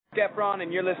Efron,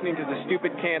 and you're listening to The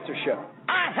Stupid Cancer Show.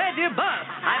 I hate you both.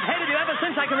 I've hated you ever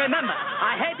since I can remember.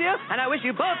 I hate you, and I wish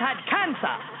you both had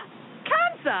cancer.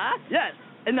 Cancer? Yes,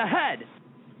 in the head.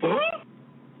 Huh?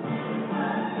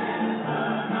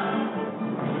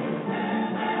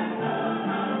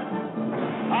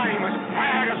 I'm as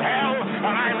tired as hell, and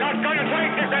I'm not going to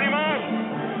take this anymore.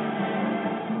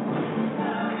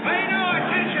 Pay no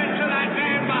attention to that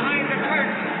man behind the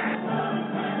curtain.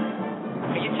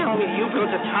 Are you telling me you built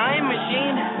a time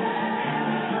machine?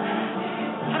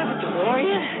 Out of a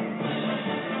DeLorean?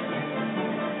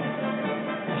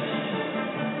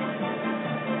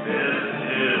 This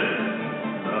is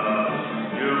the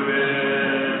Stupid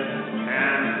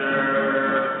Cancer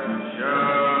Show.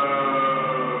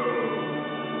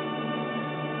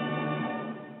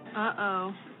 Uh-oh.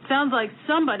 Sounds like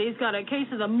somebody's got a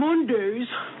case of the Mondays.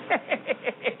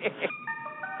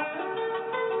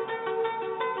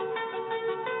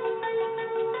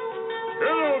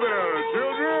 Hello there,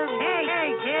 children. Hey,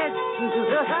 kids.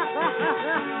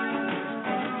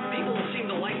 People seem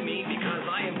to like me because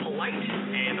I am polite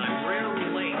and I'm rarely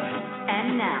late.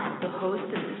 And now, the host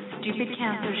of the Stupid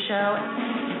Cancer Show,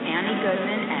 Annie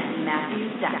Goodman and Matthew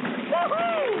Zachary.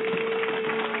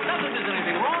 Woohoo! Not that there's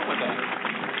anything wrong with that.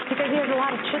 Because he has a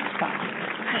lot of chutzpah.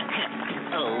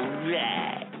 All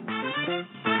right.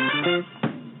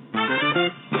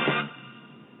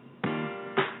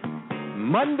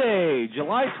 Monday,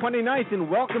 July 29th, and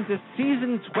welcome to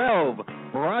Season 12,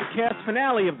 broadcast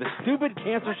finale of the Stupid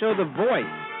Cancer Show, The Voice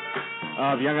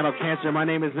of Young Adult Cancer. My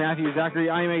name is Matthew Zachary.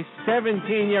 I am a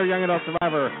 17-year young adult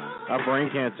survivor of brain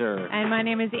cancer. And my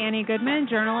name is Annie Goodman,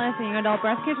 journalist and young adult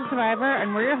breast cancer survivor,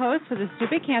 and we're your hosts for the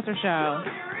Stupid Cancer Show.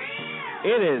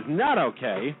 It is not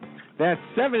okay that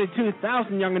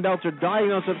 72,000 young adults are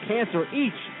diagnosed with cancer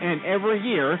each and every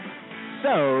year.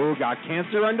 So, got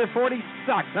cancer under 40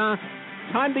 sucks, huh?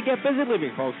 Time to get busy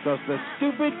living, folks, because the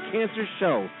Stupid Cancer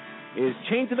Show is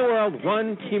changing the world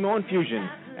one chemo infusion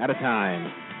at a time.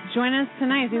 Join us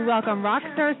tonight as we welcome rock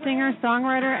star, singer,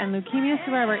 songwriter, and leukemia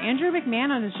survivor Andrew McMahon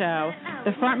on the show.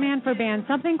 The frontman for band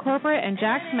Something Corporate and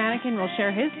Jack's Mannequin will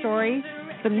share his story,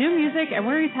 some new music, and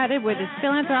where he's headed with his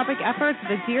philanthropic efforts as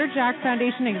the Dear Jack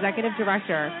Foundation Executive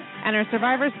Director. And our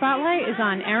Survivor Spotlight is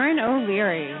on Aaron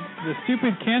O'Leary. The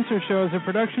Stupid Cancer Show is a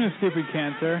production of Stupid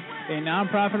Cancer, a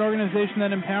nonprofit organization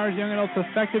that empowers young adults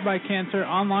affected by cancer,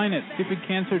 online at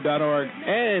stupidcancer.org.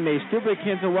 And a Stupid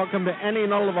Cancer welcome to any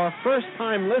and all of our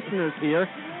first-time listeners here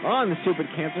on the Stupid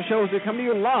Cancer Show as we come to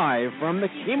you live from the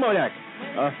Chemo Deck,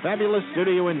 a fabulous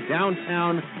studio in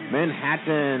downtown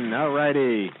Manhattan. All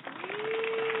righty.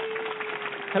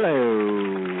 Hello,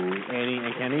 Annie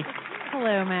and Kenny.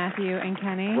 Hello, Matthew and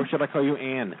Kenny. Or should I call you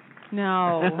Ann?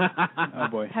 No. Oh,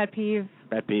 boy. Pet peeve.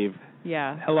 Pet peeve.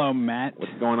 Yeah. Hello, Matt.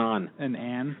 What's going on? And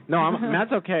Ann. No,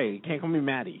 Matt's okay. You can't call me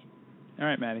Matty. All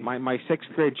right, Matty. My sixth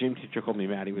grade gym teacher called me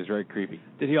Matty. It was very creepy.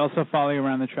 Did he also follow you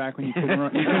around the track when you couldn't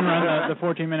run, the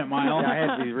 14-minute mile? Yeah, I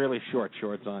had these really short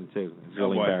shorts on, too. It was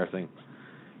really embarrassing.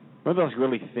 Remember those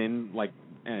really thin, like,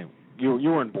 anyway.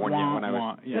 You weren't born yet when I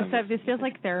was... Yeah. This feels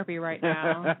like therapy right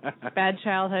now. Bad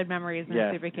childhood memories in the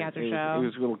Stupid Cancer Show. It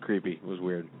was a little creepy. It was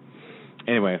weird.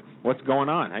 Anyway, what's going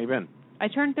on? How you been? I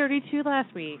turned 32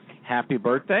 last week. Happy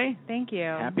birthday. Thank you.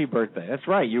 Happy birthday. That's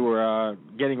right. You were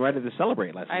getting ready to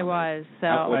celebrate last night. I was.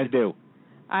 So what'd you do?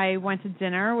 I went to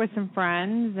dinner with some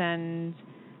friends and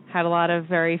had a lot of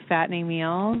very fattening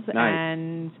meals. Nice.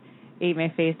 And ate my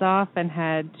face off and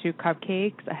had 2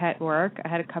 cupcakes. I had work. I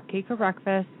had a cupcake for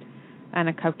breakfast and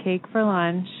a cupcake for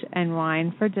lunch and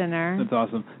wine for dinner. That's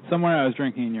awesome. Somewhere I was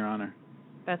drinking in your honor.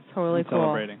 That's totally cool.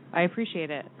 Celebrating. I appreciate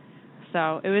it.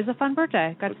 So it was a fun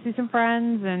birthday. Got to see some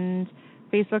friends and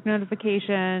Facebook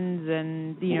notifications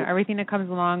and everything that comes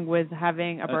along with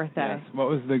having a birthday. Yes. What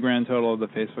was the grand total of the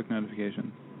Facebook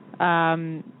notifications?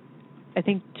 I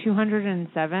think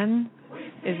 207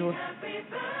 is.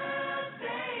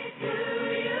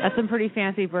 That's some pretty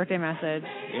fancy birthday message.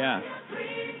 Yeah.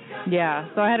 Yeah,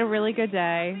 so I had a really good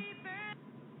day.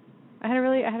 I had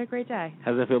a great day.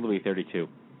 How does it feel to be 32?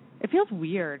 It feels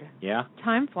weird. Yeah?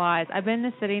 Time flies. I've been in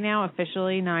the city now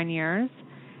officially 9 years,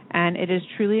 and it is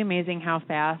truly amazing how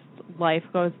fast life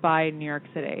goes by in New York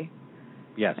City.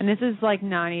 Yes. And this is like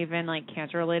not even like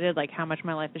cancer related, like how much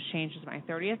my life has changed since my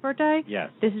 30th birthday. Yes.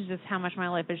 This is just how much my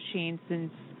life has changed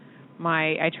since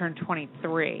I turned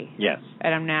 23. Yes.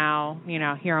 And I'm now,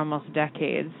 here almost a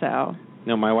decade, so...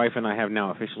 No, my wife and I have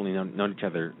now officially known each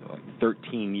other like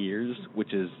 13 years,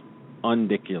 which is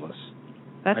undiculous.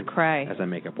 That's cray. As I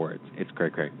make up words. It's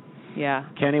cray. Yeah.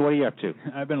 Kenny, what are you up to?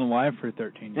 I've been alive for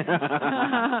 13 years.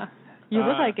 You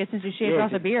look like it since you shaved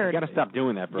off the beard. You got to stop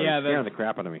doing that, bro. Yeah, You're scaring the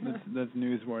crap out of me. That's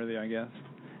newsworthy, I guess.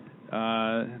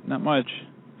 Not much.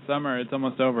 Summer, it's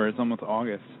almost over. It's almost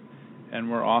August. And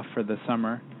we're off for the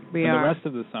summer. We and are. the rest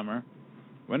of the summer.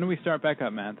 When do we start back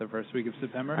up, Matt? The first week of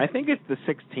September? I think it's the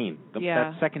 16th.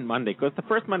 That second Monday. Because the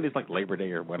first Monday is like Labor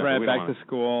Day or whatever. Right, back to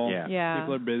school. Yeah.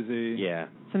 People are busy. Yeah.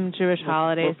 Some Jewish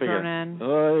holidays thrown in.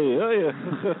 Oh,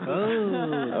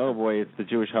 boy, it's the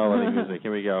Jewish holiday music.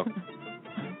 Here we go.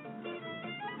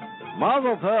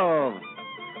 Mazel Tov.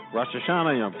 Rosh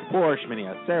Hashanah, Yom Kippur,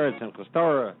 Shmini Atzeret, Simchas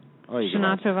Torah.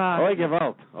 Shana Tova. Oy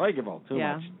Gewalt.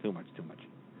 Too much.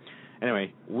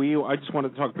 Anyway, I just wanted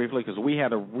to talk briefly because we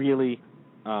had a really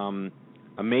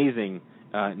amazing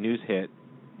news hit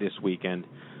this weekend.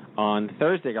 On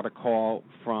Thursday, I got a call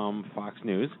from Fox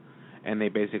News, and they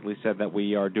basically said that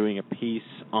we are doing a piece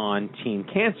on teen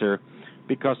cancer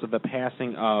because of the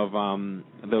passing of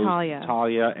those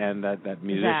Talia and that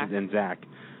musician and Zach,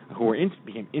 who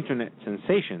became internet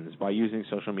sensations by using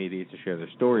social media to share their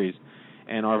stories.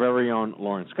 And our very own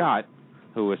Lauren Scott,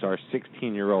 who is our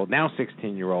 16-year-old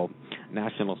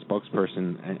national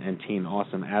spokesperson and teen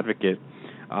awesome advocate,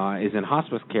 is in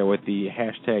hospice care with the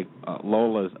hashtag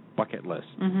Lola's Bucket List,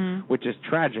 which is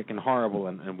tragic and horrible,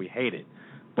 and we hate it.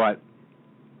 But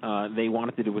they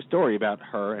wanted to do a story about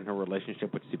her and her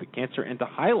relationship with stupid cancer and to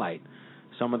highlight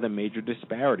some of the major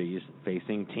disparities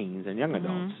facing teens and young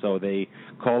adults. So they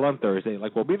called on Thursday,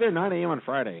 like, we'll be there 9 a.m. on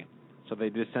Friday. So they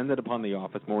descended upon the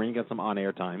office. Maureen got some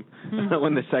on-air time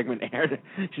when the segment aired.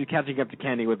 She's catching up to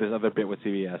Kenny with this other bit with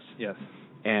CBS. Yes.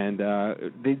 And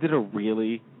they did a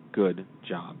really good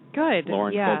job. Good.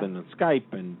 Lauren called in on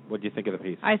Skype, and what do you think of the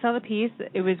piece? I saw the piece.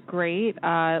 It was great.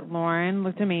 Lauren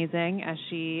looked amazing, as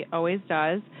she always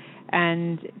does.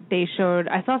 And they showed,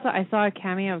 I saw a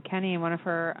cameo of Kenny in one of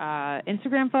her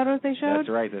Instagram photos they showed.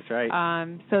 That's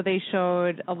right. So they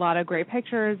showed a lot of great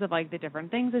pictures of, like, the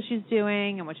different things that she's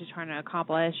doing and what she's trying to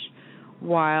accomplish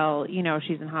while,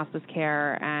 she's in hospice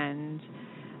care and,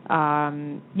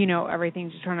 everything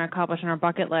she's trying to accomplish on her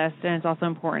bucket list. And it's also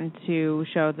important to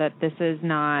show that this is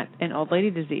not an old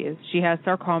lady disease. She has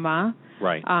sarcoma.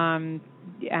 Right.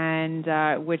 And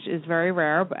which is very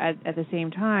rare, but at the same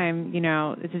time,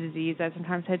 it's a disease that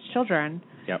sometimes hits children.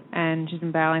 Yep. And she's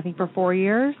been battling, I think, for 4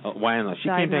 years. Why not? She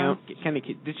came down.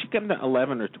 Did she come to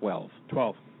 11 or 12?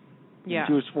 12. Yeah.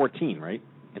 She was 14, right?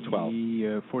 And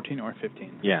 12. 14 or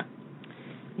 15. Yeah.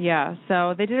 Yeah.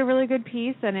 So they did a really good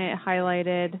piece, and it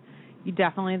highlighted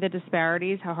definitely the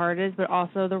disparities, how hard it is, but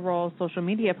also the role social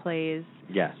media plays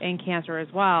in cancer as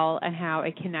well, and how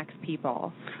it connects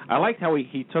people. I liked how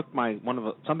he took a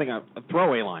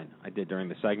throwaway line I did during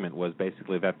the segment was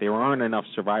basically that there aren't enough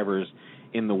survivors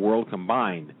in the world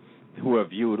combined who have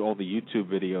viewed all the YouTube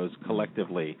videos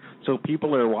collectively. So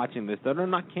people are watching this that are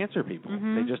not cancer people.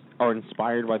 They just are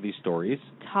inspired by these stories.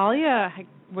 Talia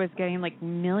was getting like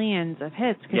millions of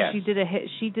hits because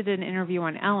she did an interview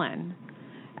on Ellen.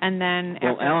 And then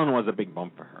Ellen was a big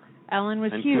bump for her. Ellen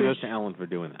was and huge. And kudos to Ellen for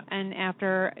doing that. And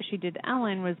after she did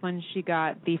Ellen was when she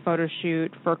got the photo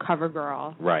shoot for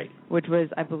CoverGirl. Right. Which was,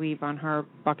 I believe, on her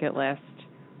bucket list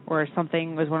or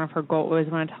something, was one of her was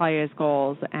one of Talia's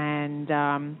goals. And,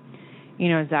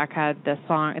 Zach had this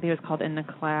song, I think it was called In the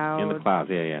Clouds. In the Clouds,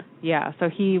 yeah. Yeah, so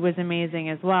he was amazing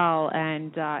as well.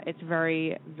 And it's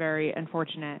very, very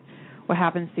unfortunate what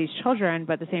happens to these children,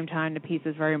 but at the same time, the piece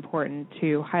is very important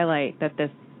to highlight that this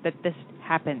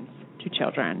happens to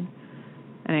children,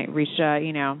 and it reached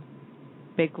a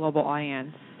big global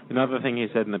audience. Another thing he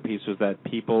said in the piece was that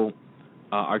people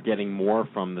are getting more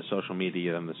from the social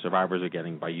media than the survivors are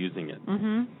getting by using it,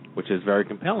 which is very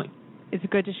compelling. It's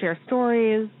good to share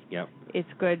stories. Yep. It's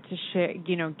good to share,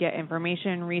 get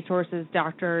information, resources,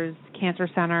 doctors, cancer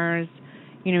centers.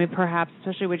 Perhaps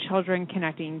especially with children,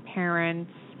 connecting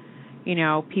parents.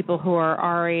 People who are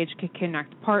our age could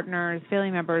connect partners,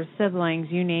 family members, siblings,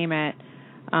 you name it.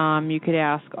 You could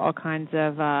ask all kinds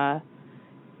of,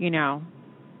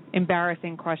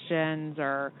 embarrassing questions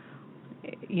or,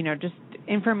 just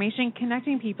information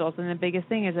connecting people. And the biggest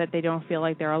thing is that they don't feel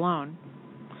like they're alone.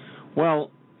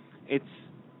 Well,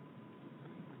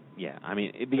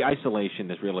 the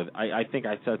isolation is really, I think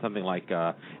I said something like,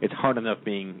 it's hard enough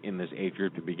being in this age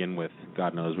group to begin with.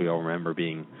 God knows we all remember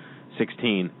being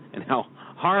 16 and how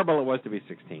horrible it was to be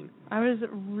 16. I was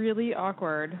really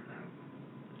awkward.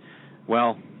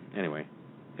 Well, anyway,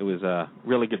 it was a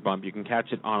really good bump. You can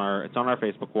catch it on our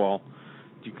Facebook wall.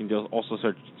 You can also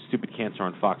search Stupid Cancer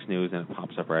on Fox News and it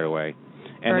pops up right away.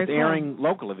 And it's airing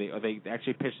locally. They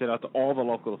actually pitched it out to all the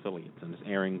local affiliates, and it's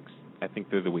airing, I think,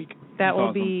 through the week. That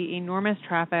will be enormous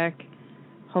traffic.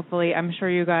 Hopefully, I'm sure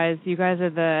you guys are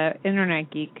the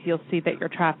internet geeks. You'll see that your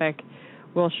traffic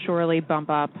will surely bump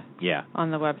up Yeah.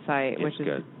 on the website, It's which is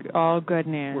good. all good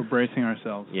news. We're bracing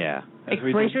ourselves. Yeah.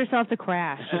 Brace yourself to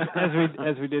crash.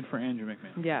 as we did for Andrew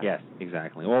McMahon. Yeah. Yes,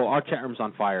 exactly. Well, our chat room's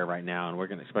on fire right now, and we're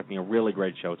expecting a really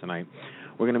great show tonight.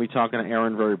 We're going to be talking to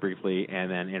Erin very briefly,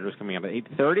 and then Andrew's coming up at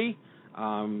 8:30.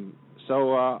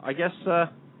 So I guess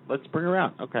let's bring her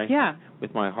out. Okay. Yeah.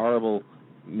 With my horrible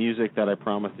music that I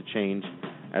promised to change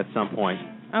at some point.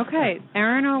 Okay,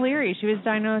 Erin O'Leary. She was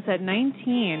diagnosed at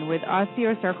 19 with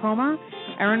osteosarcoma.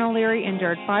 Erin O'Leary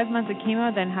endured 5 months of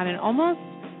chemo, then had an almost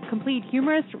complete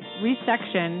humerus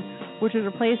resection, which was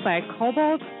replaced by a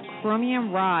cobalt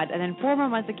chromium rod, and then 4 more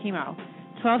months of chemo.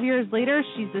 12 years later,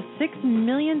 she's the $6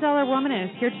 million woman and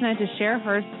is here tonight to share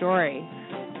her story.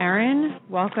 Erin,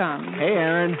 welcome. Hey,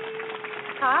 Erin.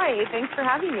 Hi, thanks for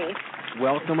having me.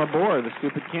 Welcome aboard the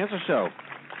Stupid Cancer Show.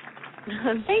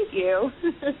 Thank you.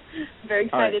 Very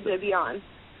excited to be on.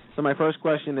 So my first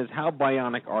question is, how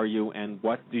bionic are you, and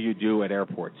what do you do at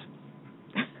airports?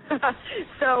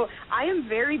 So I am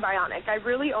very bionic. I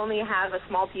really only have a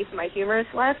small piece of my humerus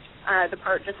left, the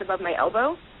part just above my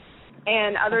elbow.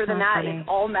 And other than that, it's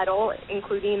all metal,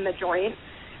 including the joint.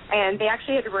 And they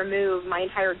actually had to remove my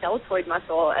entire deltoid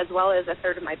muscle as well as a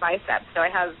third of my biceps. So I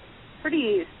have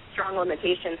pretty strong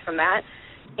limitations from that.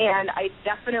 And I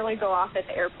definitely go off at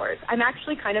the airports. I'm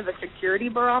actually kind of a security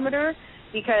barometer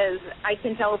because I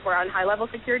can tell if we're on high-level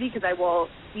security because I will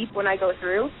beep when I go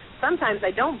through. Sometimes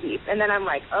I don't beep, and then I'm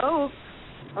like, oh,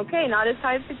 okay, not as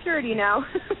high security now.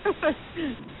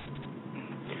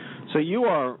 So you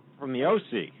are from the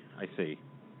OC, I see.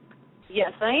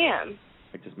 Yes, I am.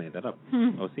 I just made that up.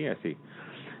 OC, I see.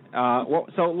 Well,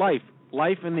 so life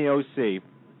in the OC,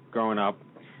 growing up,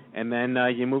 and then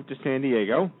you moved to San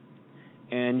Diego,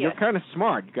 and you're kind of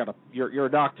smart. You're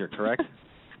a doctor, correct?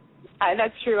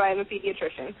 That's true. I am a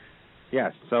pediatrician.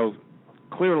 Yes. So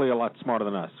clearly a lot smarter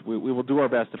than us. We will do our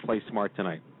best to play smart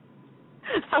tonight.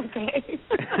 Okay.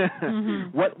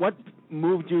 What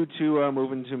moved you to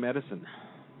move into medicine?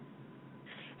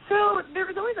 So there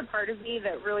was always a part of me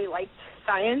that really liked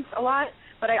science a lot,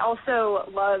 but I also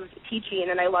loved teaching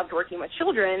and I loved working with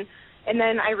children. And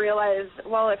then I realized,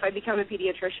 well, if I become a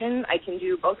pediatrician, I can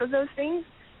do both of those things.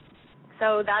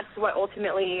 So that's what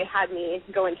ultimately had me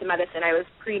go into medicine. I was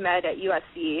pre-med at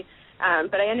USC,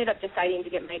 but I ended up deciding to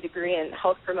get my degree in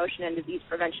health promotion and disease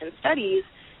prevention studies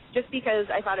just because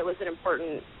I thought it was an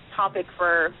important topic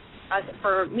for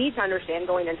me to understand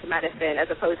going into medicine as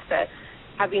opposed to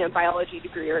having a biology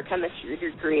degree or a chemistry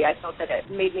degree. I felt that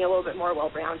it made me a little bit more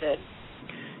well-rounded.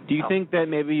 Do you think that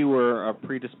maybe you were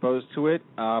predisposed to it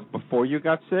before you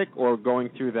got sick, or going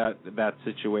through that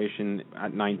situation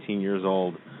at 19 years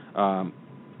old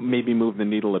maybe moved the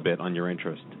needle a bit on your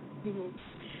interest? Mm-hmm.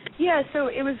 Yeah, so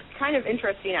it was kind of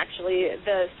interesting, actually.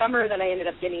 The summer that I ended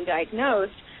up getting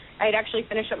diagnosed, I had actually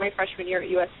finished up my freshman year at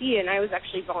USC, and I was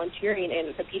actually volunteering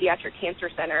in the Pediatric Cancer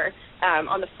Center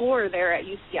on the floor there at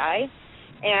UCI.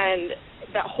 And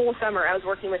that whole summer I was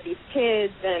working with these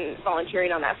kids and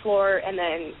volunteering on that floor, and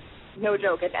then, no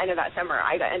joke, at the end of that summer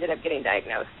I ended up getting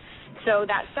diagnosed. So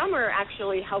that summer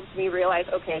actually helped me realize,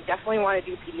 okay, I definitely want to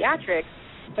do pediatrics,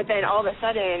 but then all of a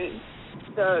sudden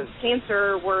the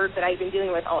cancer word that I've been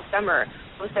dealing with all summer,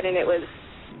 all of a sudden it was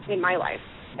in my life,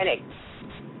 and it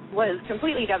was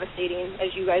completely devastating, as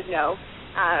you guys know.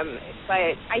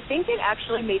 But I think it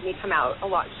actually made me come out a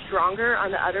lot stronger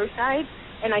on the other side.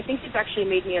 And I think it's actually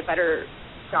made me a better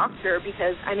doctor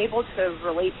because I'm able to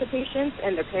relate to patients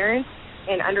and their parents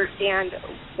and understand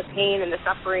the pain and the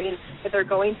suffering that they're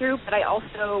going through. But I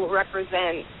also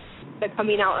represent the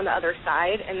coming out on the other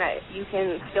side and that you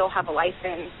can still have a life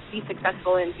and be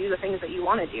successful and do the things that you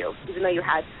want to do, even though you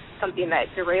had something that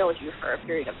derails you for a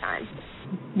period of time.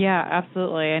 Yeah,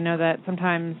 absolutely. I know that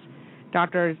sometimes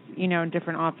doctors, in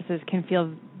different offices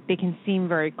they can seem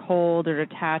very cold or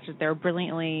detached, that they're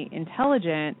brilliantly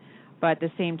intelligent, but at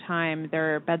the same time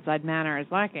their bedside manner is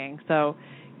lacking. So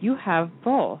you have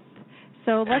both.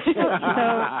 So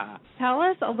tell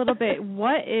us a little bit,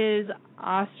 what is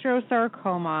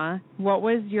osteosarcoma? What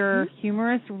was your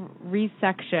humerus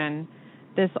resection?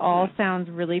 This all sounds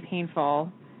really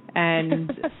painful,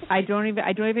 and I don't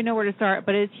even know where to start,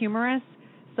 but it's humerus,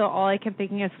 so all I kept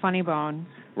thinking is funny bone.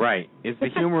 Right. It's the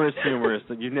humerus.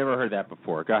 You've never heard that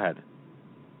before. Go ahead.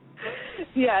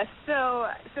 Yeah, so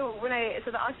the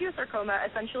osteosarcoma,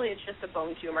 essentially it's just a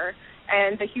bone tumor,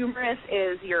 and the humerus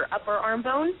is your upper arm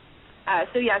bone.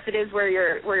 So yes, it is where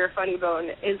your funny bone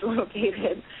is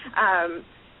located.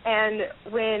 And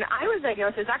when I was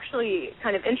diagnosed, it's actually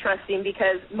kind of interesting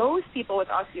because most people with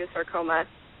osteosarcoma,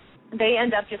 they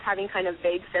end up just having kind of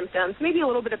vague symptoms, maybe a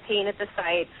little bit of pain at the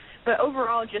site, but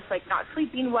overall just like not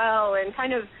sleeping well and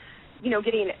kind of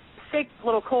getting sick,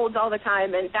 little colds all the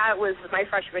time, and that was my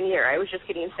freshman year. I was just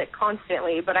getting sick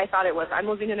constantly, but I thought it was, I'm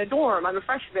living in a dorm, I'm a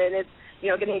freshman, it's,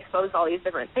 getting exposed to all these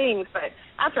different things. But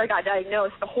after I got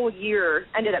diagnosed, the whole year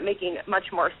ended up making much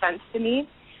more sense to me.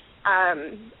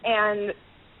 And,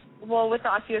 well, with the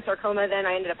osteosarcoma, then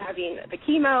I ended up having the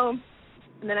chemo,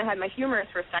 and then I had my humerus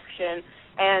resection,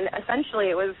 and essentially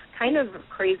it was kind of a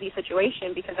crazy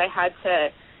situation because I had to,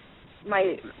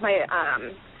 my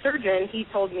surgeon, he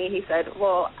told me, he said,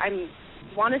 well, I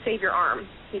want to save your arm.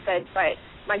 He said, but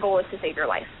my goal is to save your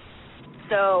life.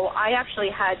 So I actually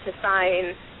had to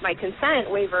sign my consent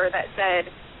waiver that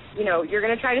said, you're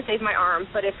going to try to save my arm,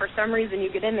 but if for some reason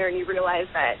you get in there and you realize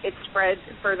that it spread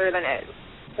further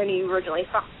than you originally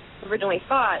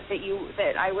thought,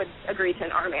 that I would agree to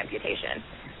an arm amputation.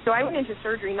 So I went into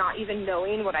surgery not even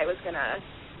knowing what I was going to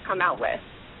come out with,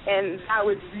 and that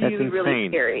was really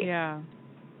scary. Yeah.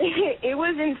 It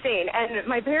was insane, and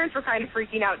my parents were kind of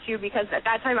freaking out too because at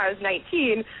that time I was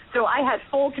 19, so I had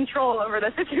full control over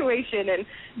the situation, and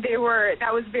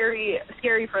that was very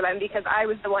scary for them because I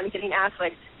was the one getting asked,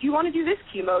 like, do you want to do this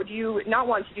chemo? Do you not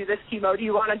want to do this chemo? Do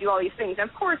you want to do all these things? And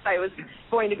of course I was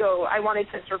going to go. I wanted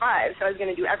to survive, so I was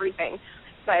going to do everything.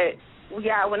 But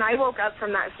yeah, when I woke up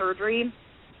from that surgery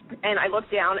and I looked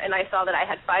down and I saw that I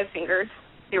had 5 fingers,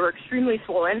 they were extremely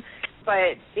swollen.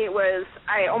 But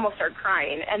I almost started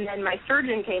crying. And then my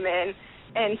surgeon came in,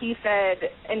 and he said,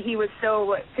 and he was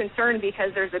so concerned because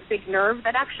there's a big nerve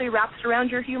that actually wraps around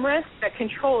your humerus that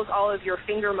controls all of your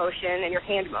finger motion and your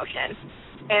hand motion.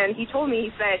 And he told me,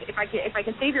 he said, if I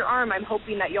can save your arm, I'm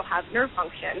hoping that you'll have nerve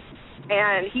function.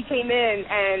 And he came in,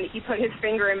 and he put his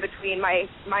finger in between my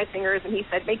fingers, and he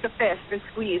said, make a fist and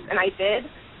squeeze. And I did,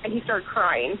 and he started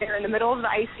crying there in the middle of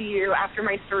the ICU after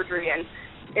my surgery, and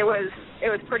it was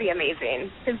pretty amazing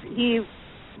because he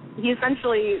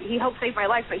essentially helped save my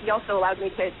life, but he also allowed me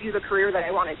to do the career that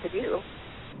I wanted to do.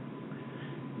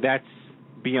 That's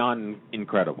beyond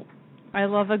incredible. I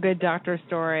love a good doctor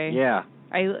story. Yeah.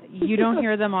 You don't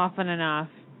hear them often enough.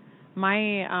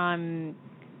 When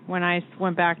I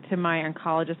went back to my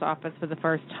oncologist office for the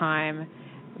first time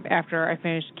after I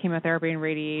finished chemotherapy and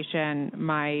radiation,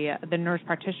 the nurse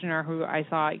practitioner who I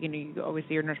saw, you always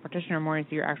see your nurse practitioner more than you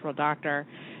see your actual doctor,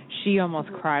 she almost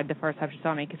cried the first time she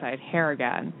saw me because I had hair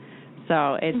again.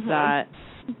 So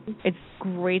it's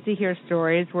great to hear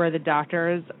stories where the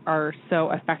doctors are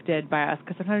so affected by us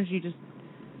because sometimes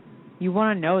you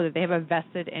want to know that they have a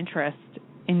vested interest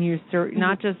in you,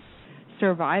 not just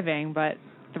surviving but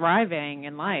thriving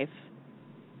in life.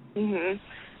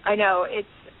 I know.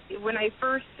 When I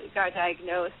first got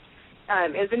diagnosed,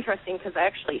 it was interesting because I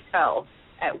actually fell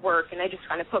at work, and I just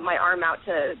kind of put my arm out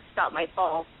to stop my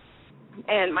fall,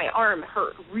 and my arm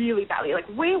hurt really badly, like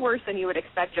way worse than you would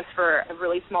expect just for a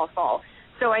really small fall.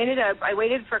 So I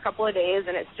waited for a couple of days,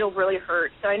 and it still really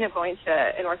hurt, so I ended up going to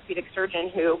an orthopedic surgeon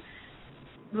who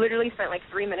literally spent like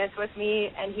 3 minutes with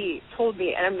me, and he told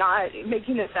me, and I'm not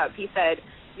making this up, he said,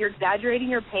 you're exaggerating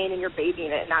your pain and you're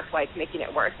babying it, and that's why it's making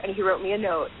it worse. And he wrote me a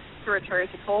note to return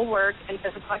to full work and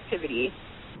physical activity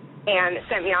and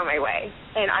sent me on my way.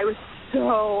 And I was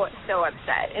so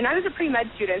upset. And I was a pre-med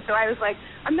student, so I was like,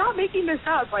 I'm not making this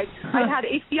up. Like, I had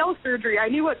ACL surgery. I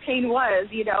knew what pain was,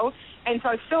 And so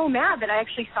I was so mad that I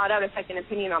actually sought out a second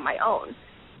opinion on my own.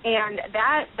 And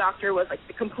that doctor was like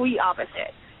the complete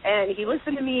opposite. And he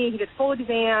listened to me. He did full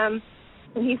exam.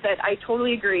 And he said, I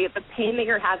totally agree. The pain that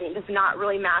you're having does not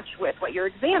really match with what your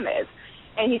exam is.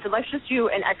 And he said, let's just do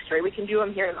an x-ray. We can do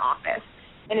them here in the office.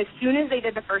 And as soon as they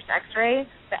did the first x-ray,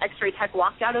 the x-ray tech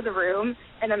walked out of the room,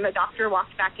 and then the doctor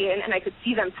walked back in, and I could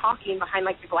see them talking behind,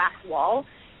 like, the glass wall.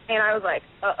 And I was like,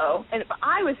 uh-oh. And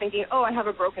I was thinking, I have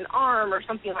a broken arm or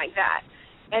something like that.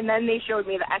 And then they showed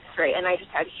me the x-ray, and I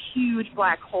just had huge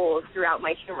black holes throughout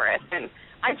my humerus. And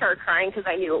I started crying because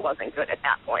I knew it wasn't good at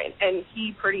that point. And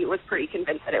he was pretty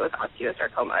convinced that it was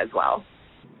osteosarcoma as well.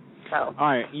 So. All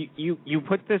right, you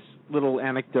put this little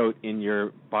anecdote in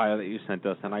your bio that you sent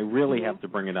us, and I really have to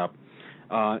bring it up.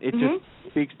 It just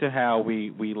speaks to how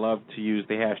we love to use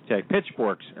the hashtag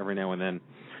pitchforks every now and then.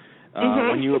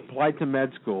 When you applied to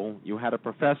med school, you had a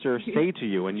professor say to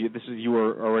you, and you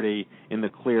were already in the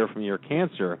clear from your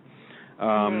cancer,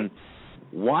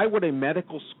 why would a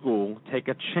medical school take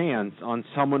a chance on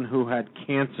someone who had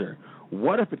cancer?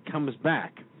 What if it comes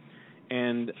back?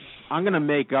 And I'm going to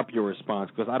make up your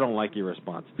response because I don't like your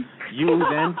response. You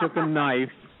then took a knife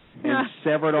and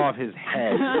severed off his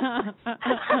head.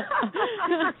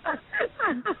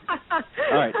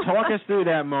 All right, talk us through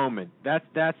that moment. That's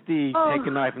the take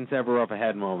a knife and sever off a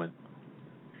head moment.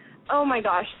 Oh my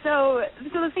gosh. So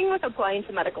the thing with applying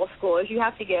to medical school is you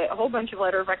have to get a whole bunch of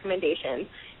letter of recommendations,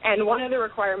 and one of the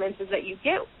requirements is that you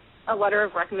get a letter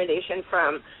of recommendation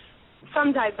from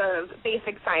some type of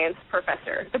basic science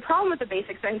professor. The problem with the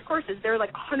basic science courses, there are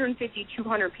like 150,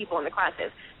 200 people in the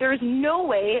classes. There is no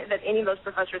way that any of those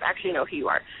professors actually know who you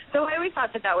are. So I always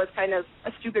thought that that was kind of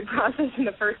a stupid process in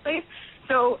the first place.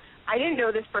 So I didn't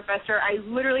know this professor. I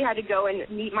literally had to go and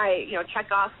meet my, check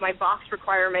off my box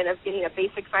requirement of getting a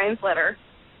basic science letter.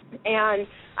 And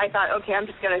I thought, okay, I'm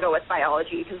just going to go with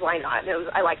biology because why not? And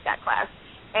I liked that class.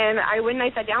 And I went and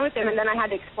I sat down with him, and then I had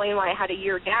to explain why I had a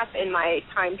year gap in my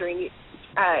time during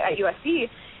at USC.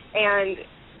 And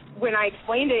when I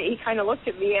explained it, he kind of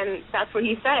looked at me, and that's what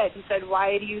he said. He said,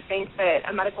 why do you think that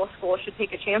a medical school should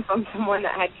take a chance on someone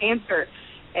that had cancer?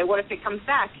 And what if it comes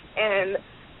back? And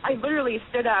I literally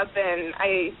stood up, and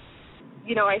I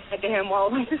said to him,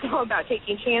 well, life is all about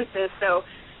taking chances, so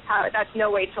that's no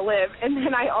way to live. And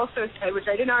then I also said, which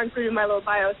I did not include in my little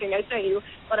bio thing I sent you,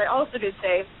 but I also did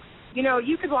say,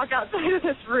 you could walk outside of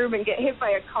this room and get hit by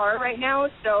a car right now,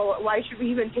 so why should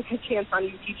we even take a chance on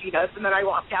you teaching us? And then I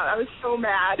walked out. I was so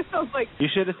mad. I was like, you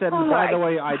should have said, by the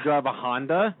way, I drive a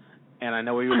Honda, and I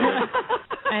know where you live.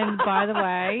 And by the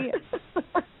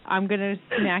way, I'm going to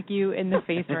smack you in the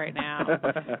face right now.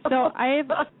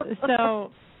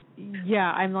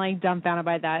 Yeah, I'm like dumbfounded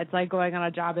by that. It's like going on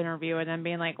a job interview and then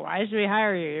being like, why should we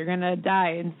hire you? You're going to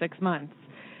die in 6 months.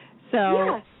 So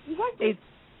yeah, exactly. It's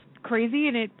crazy,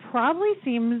 and it probably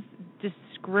seems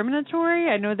discriminatory.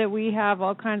 I know that we have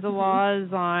all kinds of laws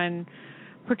on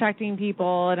protecting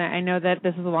people, and I know that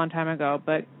this was a long time ago,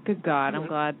 but good God,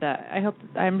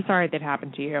 I'm sorry that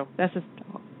happened to you. That's just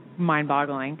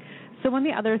mind-boggling. So one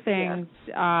of the other things,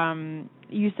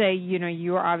 you say,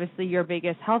 you are obviously your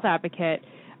biggest health advocate,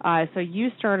 so you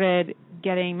started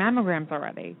getting mammograms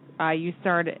already.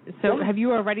 Have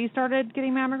you already started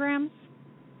getting mammograms?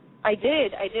 I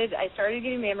did. I started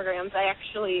getting mammograms. I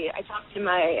talked to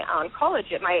my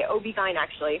oncologist, my OB-GYN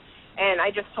actually, and I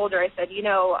just told her, I said,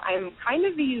 I'm kind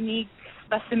of a unique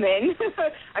specimen.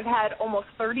 I've had almost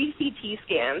 30 CT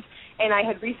scans, and I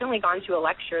had recently gone to a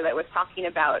lecture that was talking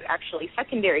about actually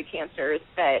secondary cancers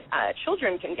that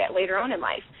children can get later on in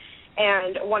life.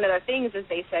 And one of the things is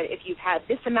they said if you've had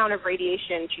this amount of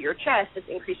radiation to your chest, this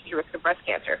increases your risk of breast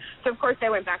cancer. So, of course, I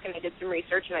went back and I did some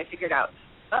research, and I figured out,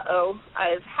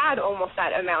 I've had almost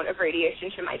that amount of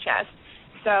radiation to my chest.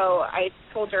 So I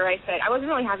told her, I said, I wasn't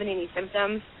really having any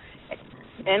symptoms.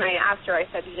 And I asked her, I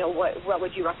said, what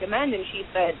would you recommend? And she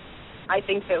said, I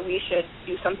think that we should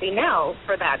do something now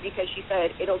for that, because she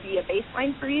said it'll be a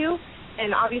baseline for you.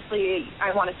 And obviously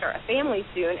I want to start a family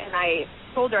soon. And I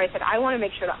told her, I said, I want to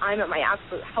make sure that I'm at my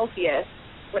absolute healthiest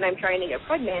when I'm trying to get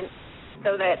pregnant,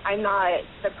 so that I'm not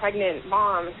the pregnant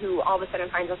mom who all of a sudden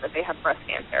finds out that they have breast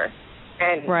cancer.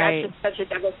 And that's just such a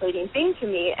devastating thing to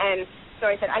me. And so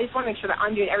I said, I just want to make sure that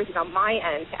I'm doing everything on my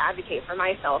end to advocate for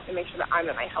myself and make sure that I'm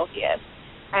at my healthiest.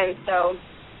 And so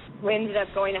we ended up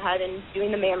going ahead and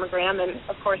doing the mammogram, and,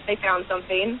 of course, they found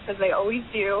something, because they always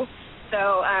do. So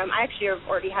I actually have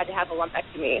already had to have a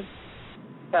lumpectomy.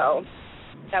 So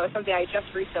that was something I just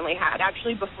recently had,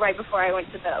 actually right before I went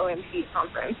to the OMC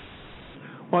conference.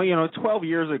 Well, 12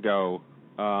 years ago,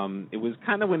 it was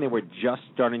kind of when they were just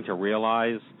starting to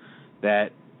realize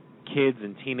that kids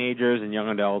and teenagers and young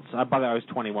adults, I was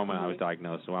 21 when I was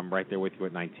diagnosed, so I'm right there with you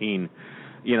at 19.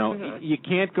 You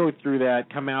can't go through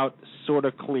that, come out sort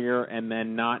of clear, and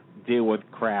then not deal with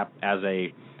crap as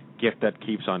a gift that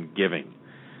keeps on giving.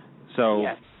 So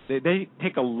they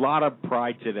take a lot of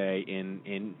pride today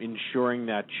in ensuring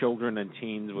that children and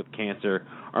teens with cancer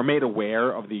are made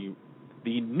aware of the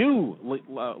new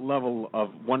level of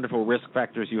wonderful risk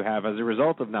factors you have as a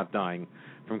result of not dying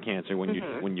from cancer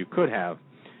when you could have.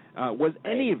 Was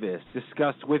any of this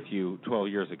discussed with you 12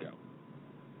 years ago?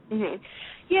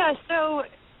 Yeah, so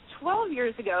 12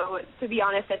 years ago, to be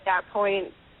honest, at that point,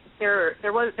 there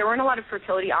weren't a lot of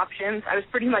fertility options. I was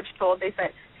pretty much told, they said,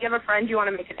 do you have a friend you want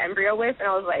to make an embryo with? And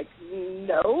I was like,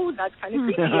 no, that's kind of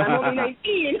creepy. I'm only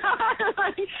 19.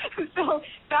 So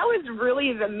that was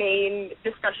really the main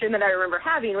discussion that I remember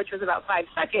having, which was about 5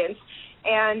 seconds.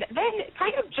 And then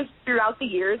kind of just throughout the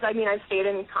years, I've stayed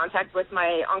in contact with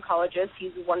my oncologist.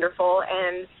 He's wonderful.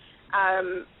 And,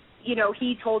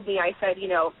 he told me, I said,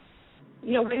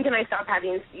 when can I stop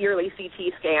having yearly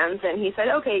CT scans? And he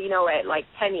said, okay, at like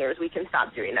 10 years we can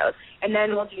stop doing those. And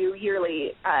then we'll do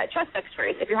yearly chest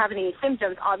x-rays. If you're having any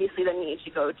symptoms, obviously then you need to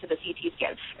go to the CT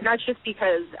scan. And that's just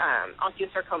because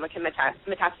osteosarcoma can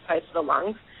metastasize to the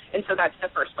lungs. And so that's the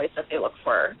first place that they look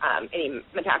for any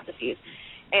metastases.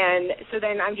 And so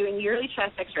then I'm doing yearly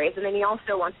chest x-rays, and then he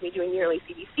also wants me doing yearly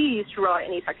CBCs to rule out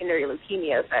any secondary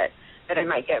leukemias that I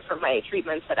might get from my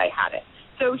treatments that I had it.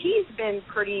 So he's been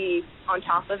pretty on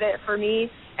top of it for me,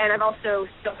 and I've also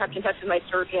still kept in touch with my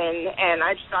surgeon, and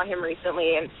I just saw him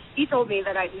recently, and he told me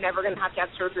that I'm never going to have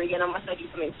surgery again unless I do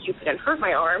something stupid and hurt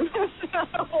my arm. So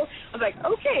I was like,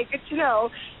 okay, good to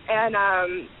know. And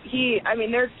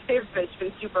they've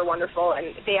been super wonderful,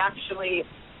 and they actually,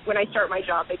 when I start my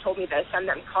job, they told me to send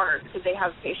them cards because they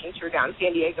have patients who are down in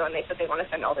San Diego, and they said they want to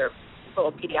send all their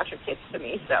little pediatric kids to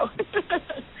me. So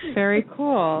very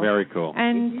cool. Very cool.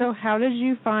 And so how did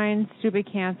you find Stupid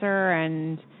Cancer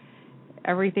and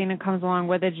everything that comes along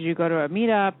with it? Did you go to a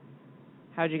meetup?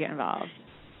 How did you get involved?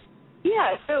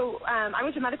 Yeah, so I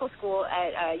went to medical school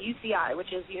at UCI,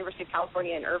 which is the University of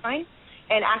California in Irvine.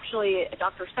 And actually,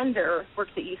 Dr. Sender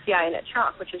works at UCI and at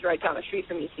Chalk, which is right down the street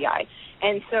from UCI.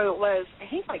 And so it was, I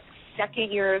think, like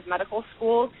second year of medical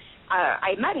school.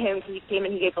 I met him because he came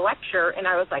and he gave a lecture, and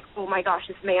I was like, oh, my gosh,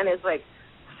 this man is, like,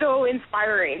 so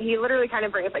inspiring. He literally kind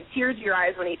of brings, like, tears to your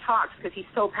eyes when he talks because he's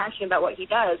so passionate about what he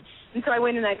does. And so I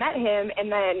went and I met him, and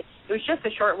then it was just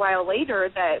a short while later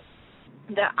that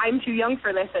I'm too young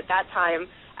for this at that time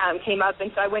came up, and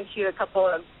so I went to a couple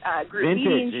of group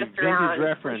meetings just around.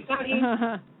 Reference.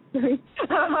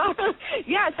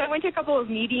 Yeah, so I went to a couple of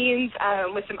meetings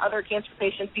with some other cancer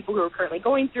patients, people who were currently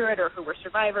going through it or who were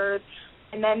survivors.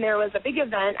 And then there was a big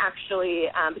event, actually,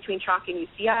 between Chalk and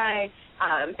UCI.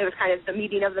 It was kind of the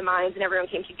meeting of the minds, and everyone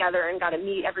came together and got to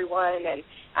meet everyone. And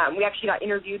we actually got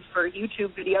interviewed for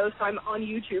YouTube videos, so I'm on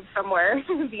YouTube somewhere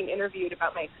being interviewed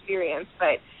about my experience.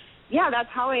 But, yeah, that's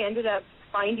how I ended up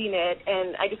finding it,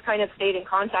 and I just kind of stayed in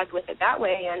contact with it that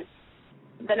way. And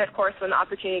then, of course, when the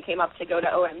opportunity came up to go to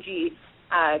OMG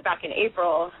back in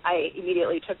April, I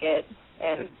immediately took it,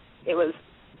 and it was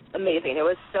amazing. It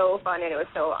was so fun, and it was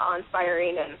so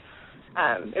awe-inspiring,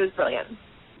 and it was brilliant.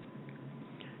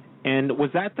 And was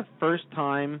that the first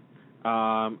time,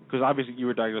 because obviously you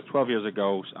were diagnosed 12 years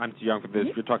ago, so I'm too young for this,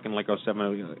 you're talking like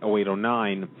 07, 08,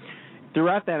 09.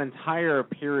 Throughout that entire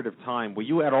period of time, were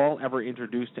you at all ever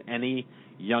introduced to any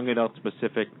young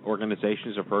adult-specific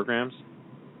organizations or programs?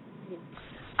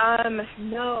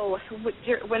 No.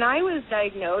 When I was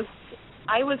diagnosed,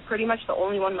 I was pretty much the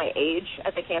only one my age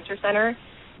at the cancer center,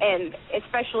 and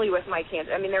especially with my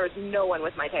cancer. I mean, there was no one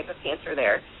with my type of cancer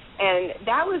there. And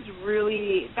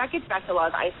that gets back to a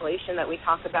lot of isolation that we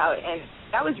talk about, and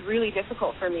that was really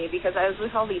difficult for me because I was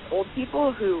with all these old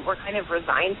people who were kind of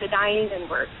resigned to dying and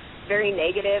were very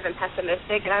negative and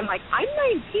pessimistic, and I'm like, I'm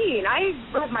 19. I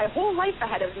have my whole life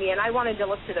ahead of me, and I wanted to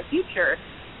look to the future.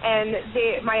 And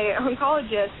my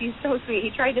oncologist, he's so sweet.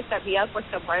 He tried to set me up with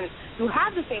someone who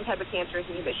had the same type of cancer as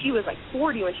me, but she was like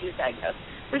 40 when she was diagnosed.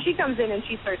 So she comes in and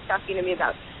she starts talking to me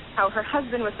about how her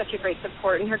husband was such a great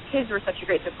support and her kids were such a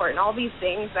great support and all these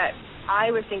things that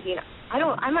I was thinking,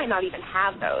 I might not even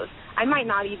have those. I might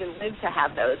not even live to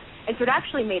have those. And so it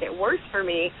actually made it worse for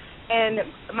me. And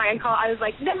I was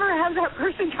like, never have that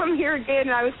person come here again.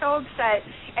 And I was so upset.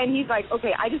 And he's like,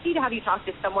 okay, I just need to have you talk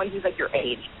to someone who's like your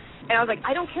age. And I was like,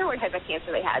 I don't care what type of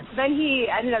cancer they had. So then he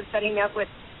ended up setting me up with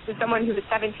someone who was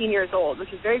 17 years old,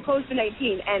 which is very close to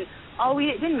 19. And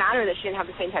it didn't matter that she didn't have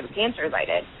the same type of cancer as I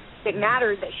did. It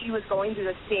mattered that she was going through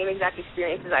the same exact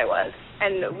experience as I was.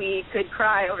 And we could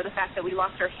cry over the fact that we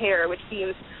lost her hair, which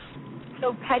seems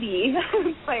so petty.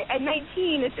 But at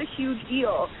 19, it's a huge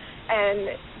deal.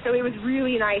 And so it was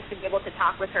really nice to be able to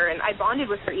talk with her, and I bonded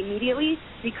with her immediately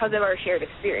because of our shared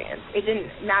experience. It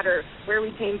didn't matter where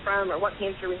we came from or what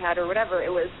cancer we had or whatever.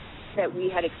 It was that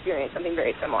we had experienced something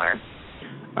very similar.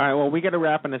 All right, well, we got to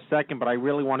wrap in a second, but I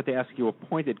really wanted to ask you a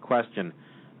pointed question.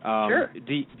 Sure.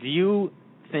 Do you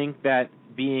think that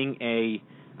being a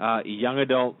young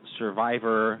adult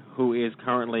survivor who is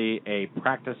currently a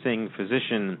practicing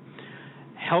physician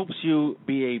helps you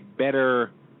be a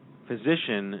better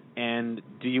physician, and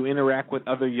do you interact with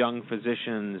other young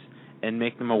physicians and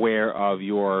make them aware of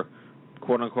your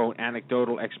quote-unquote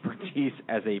anecdotal expertise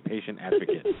as a patient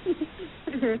advocate?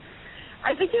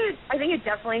 I think it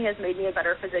definitely has made me a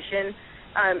better physician.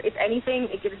 If anything,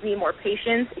 it gives me more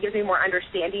patience. It gives me more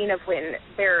understanding of when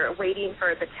they're waiting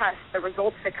for the tests, the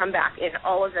results to come back, and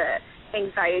all of the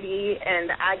anxiety and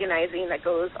the agonizing that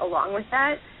goes along with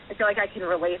that. I feel like I can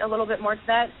relate a little bit more to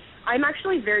that. I'm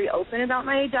actually very open about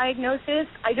my diagnosis.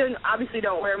 I obviously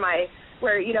don't wear a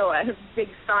big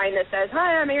sign that says,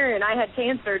 "Hi, I'm Erin. I had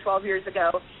cancer 12 years ago."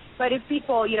 But if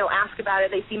people, ask about it,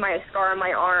 they see my scar on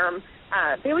my arm.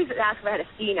 They always ask if I had a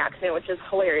skiing accident, which is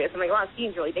hilarious. I'm like, wow,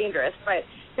 skiing's really dangerous. But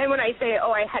then when I say,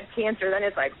 oh, I had cancer, then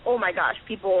it's like, oh my gosh,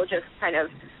 people just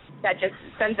that just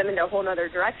sends them into a whole other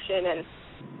direction. And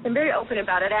I'm very open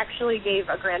about it. I actually gave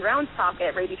a grand rounds talk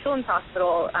at Rady Children's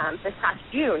Hospital this past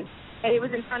June, and it was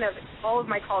in front of all of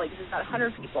my colleagues. It was about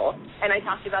 100 people, and I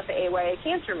talked about the AYA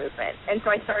cancer movement. And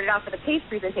so I started off with a case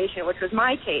presentation, which was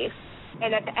my case,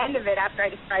 and at the end of it, after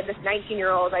I described this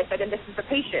 19-year-old, I said, and this is the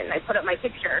patient, and I put up my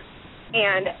picture,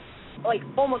 and like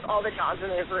almost all the jaws in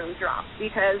the room dropped,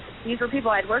 because these were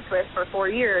people I'd worked with for 4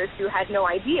 years who had no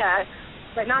idea,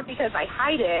 but not because I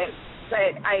hide it,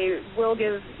 but I will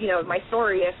give, my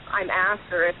story if I'm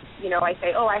asked, or if, I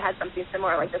say, oh, I had something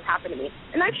similar like this happen to me.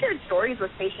 And I've shared stories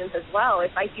with patients as well.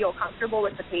 If I feel comfortable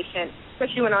with the patient,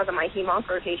 especially when I was on my heme-onc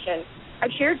rotation,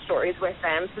 I've shared stories with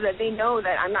them so that they know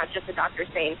that I'm not just a doctor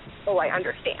saying, oh, I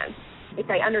understand. It's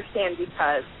I understand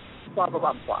because blah, blah,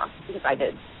 blah, blah, because I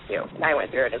did too, and I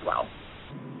went through it as well.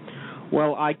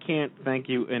 Well, I can't thank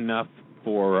you enough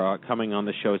for coming on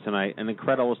the show tonight. An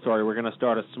incredible story. We're going to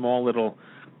start a small little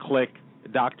clique,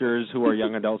 doctors who are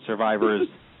young adult survivors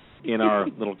in our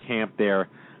little camp there.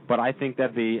 But I think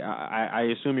that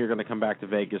I assume you're going to come back to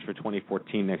Vegas for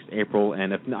 2014 next April,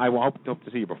 and if I hope to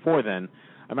see you before then.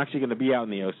 I'm actually going to be out in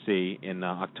the OC in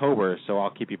October, so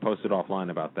I'll keep you posted offline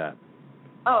about that.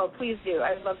 Oh, please do.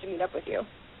 I would love to meet up with you.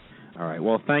 All right.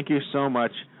 Well, thank you so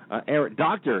much.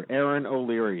 Dr. Erin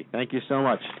O'Leary, thank you so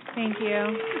much. Thank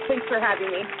you. Thanks for having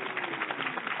me.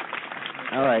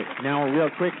 All right. Now, real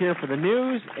quick here for the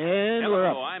news, and Hello, we're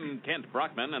up. I'm Kent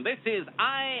Brockman, and this is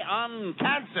Eye on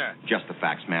Cancer. Just the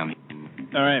facts, ma'am.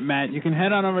 All right, Matt, you can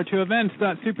head on over to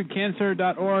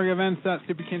events.stupidcancer.org,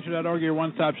 events.stupidcancer.org, your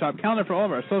one-stop shop calendar for all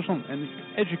of our social and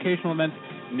educational events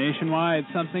nationwide.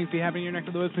 Some things be happening in your neck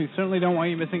of the woods. We certainly don't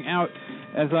want you missing out,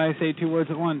 as I say 2 words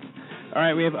at once. All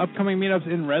right, we have upcoming meetups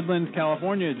in Redlands,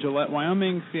 California, Gillette,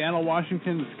 Wyoming, Seattle,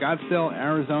 Washington, Scottsdale,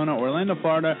 Arizona, Orlando,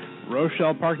 Florida,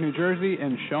 Rochelle Park, New Jersey,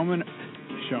 and Sherman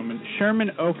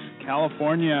Oaks,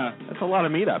 California. That's a lot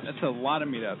of meetups. That's a lot of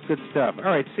meetups. Good stuff.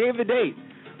 All right, save the date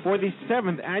for the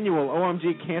 7th Annual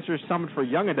OMG Cancer Summit for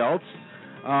Young Adults,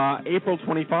 April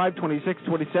 25, 26,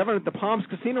 27 at the Palms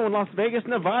Casino in Las Vegas,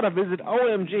 Nevada. Visit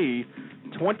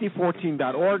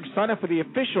OMG2014.org. Sign up for the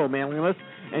official mailing list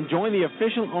and join the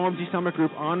official OMG Summit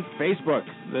group on Facebook.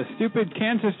 The Stupid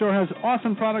Cancer Store has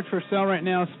awesome products for sale right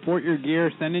now. Sport your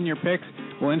gear. Send in your pics.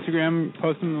 We'll Instagram,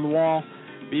 post them on the wall.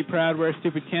 Be proud, wear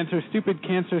Stupid Cancer,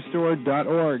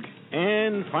 stupidcancerstore.org.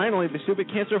 And finally, the Stupid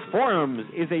Cancer Forums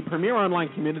is a premier online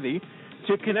community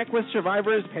to connect with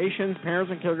survivors, patients,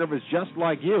 parents, and caregivers just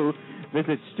like you.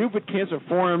 Visit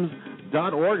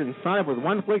stupidcancerforums.org and sign up with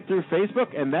one click through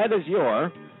Facebook, and that is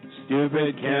your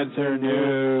Stupid Cancer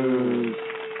News.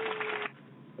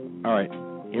 All right,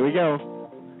 here we go.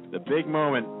 The big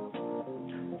moment.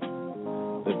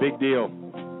 The big deal.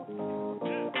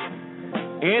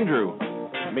 Andrew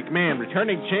McMahon,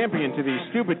 returning champion to the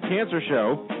Stupid Cancer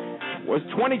Show, was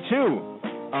 22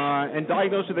 and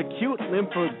diagnosed with acute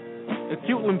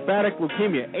lymphatic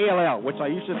leukemia, ALL, which I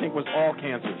used to think was all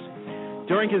cancers.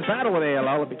 During his battle with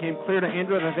ALL, it became clear to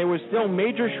Andrew that there were still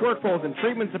major shortfalls in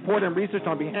treatment, support, and research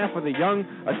on behalf of the young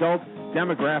adult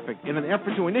demographic. In an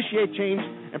effort to initiate change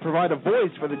and provide a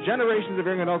voice for the generations of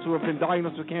young adults who have been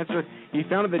diagnosed with cancer, he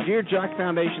founded the Dear Jack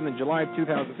Foundation in July of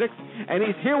 2006, and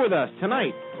he's here with us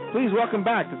tonight. Please welcome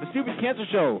back to the Stupid Cancer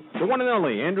Show, the one and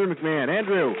only Andrew McMahon.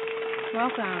 Andrew.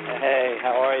 Welcome. Hey,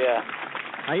 how are you?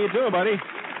 How you doing, buddy?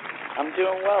 I'm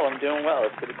doing well.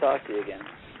 It's good to talk to you again.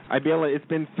 It's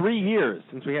been 3 years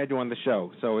since we had you on the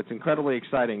show, so it's incredibly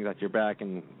exciting that you're back,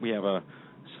 and we have a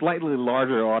slightly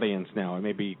larger audience now. It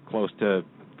may be close to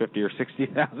 50 or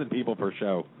 60,000 people per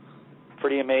show.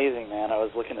 Pretty amazing, man. I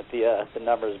was looking at the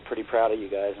numbers. I'm pretty proud of you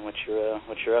guys and what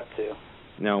you're up to.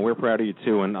 No, we're proud of you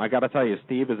too, and I got to tell you,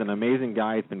 Steve is an amazing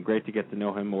guy. It's been great to get to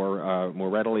know him more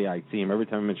readily. I see him every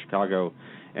time I'm in Chicago,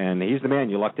 and he's the man.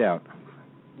 You lucked out.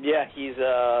 Yeah, he's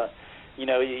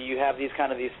you have these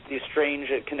strange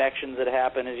connections that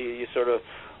happen as you sort of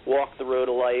walk the road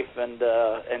of life, and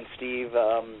Steve,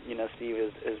 Steve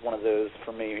is one of those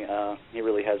for me. He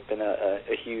really has been had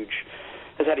a huge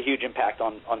impact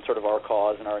on sort of our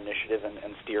cause and our initiative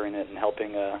and steering it and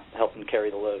helping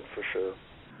carry the load for sure.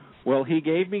 Well, he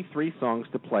gave me 3 songs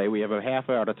to play. We have a half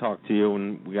hour to talk to you,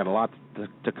 and we got a lot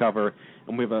to cover.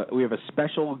 And we have a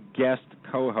special guest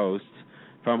co-host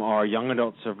from our Young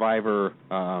Adult Survivor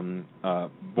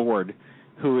board,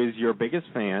 who is your biggest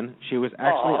fan. She was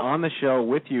actually on the show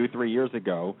with you 3 years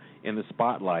ago in the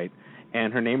Spotlight,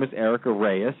 and her name is Erica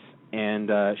Reyes, and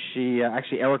she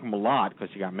actually Erica Malott, because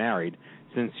she got married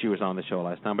since she was on the show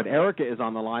last time. But Erica is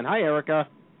on the line. Hi, Erica.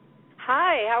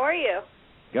 Hi, how are you?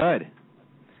 Good.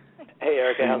 Hey,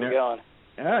 Erica, how's it going?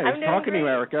 Yeah, he's talking to you,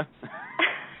 Erica.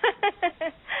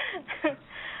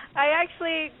 I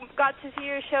actually got to see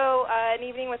your show an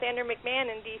evening with Andrew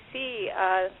McMahon in D.C.,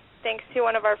 thanks to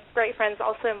one of our great friends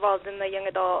also involved in the young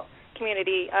adult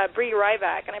community, Bree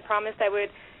Ryback, and I promised I would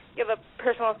give a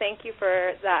personal thank you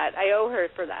for that. I owe her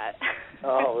for that.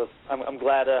 Oh, I'm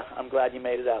glad you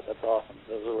made it out. That's awesome.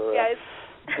 Those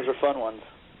were fun ones.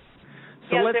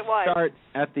 So yes, let's it was. start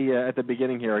at the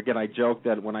beginning here. Again, I joked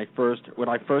that when I first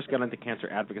got into cancer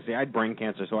advocacy, I had brain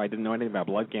cancer, so I didn't know anything about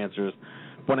blood cancers.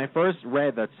 When I first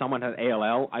read that someone had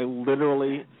ALL, I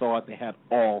literally thought they had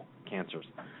all cancers.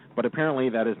 But apparently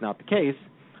that is not the case.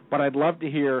 But I'd love to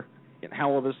hear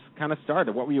how all this kind of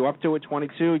started. What were you up to at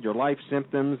 22, your life,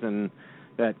 symptoms, and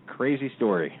that crazy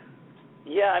story?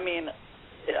 Yeah, I mean,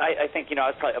 I think, I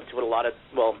was probably up to what a lot of,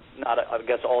 not, I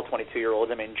guess, all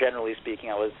 22-year-olds. I mean, generally speaking,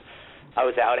 I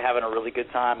was out having a really good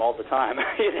time all the time,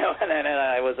 and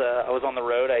I was on the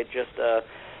road. I just,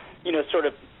 sort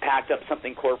of packed up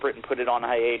something corporate and put it on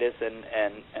hiatus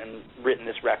and written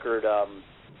this record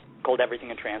called Everything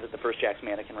in Transit, the first Jack's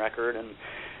Mannequin record, and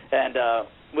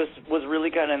was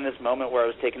really kind of in this moment where I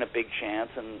was taking a big chance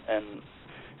and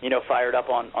fired up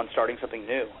on starting something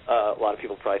new. A lot of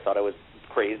people probably thought I was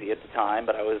crazy at the time,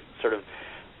 but I was sort of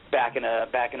back in a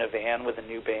van with a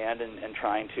new band and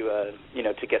trying to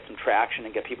to get some traction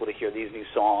and get people to hear these new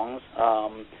songs.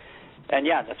 And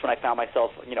yeah, that's when I found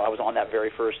myself, I was on that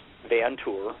very first van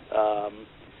tour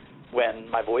when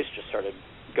my voice just started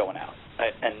going out.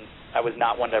 And I was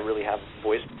not one to really have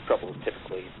voice troubles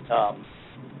typically.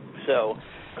 So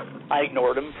I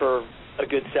ignored them for a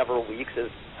good several weeks,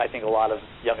 as I think a lot of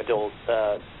young adult,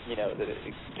 the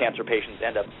cancer patients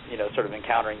end up, sort of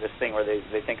encountering this thing where they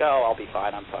think, oh, I'll be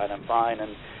fine, I'm fine.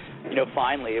 And,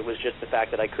 finally it was just the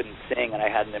fact that I couldn't sing and I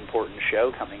had an important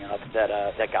show coming up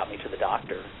that got me to the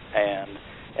doctor.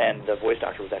 And the voice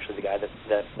doctor was actually the guy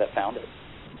that found it.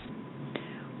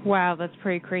 Wow, that's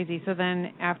pretty crazy. So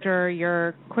then after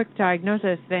your quick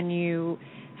diagnosis, then you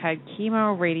had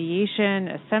chemo, radiation,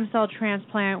 a stem cell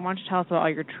transplant. Why don't you tell us about all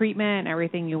your treatment and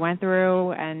everything you went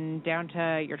through, and down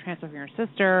to your transplant from your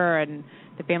sister and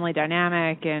the family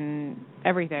dynamic and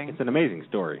everything. It's an amazing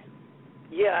story.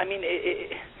 Yeah, I mean,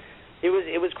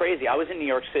 it was crazy. I was in New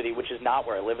York City, which is not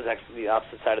where I live. It was actually the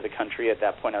opposite side of the country. At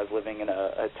that point, I was living in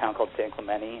a town called San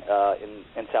Clemente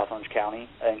in South Orange County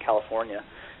in California.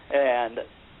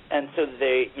 And so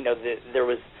there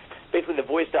was basically the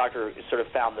voice doctor sort of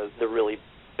found the really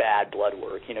bad blood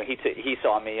work. He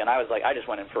saw me, and I was like, I just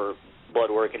went in for blood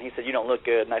work, and he said, you don't look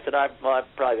good. And I said, I've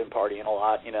probably been partying a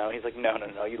lot. He's like, no,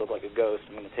 you look like a ghost.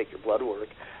 I'm going to take your blood work.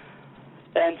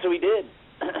 And so he did.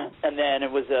 And then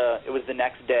it was the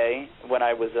next day when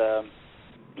I was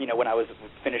when I was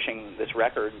finishing this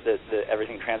record, the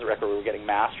Everything Transit record, we were getting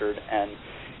mastered, and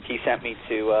he sent me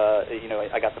to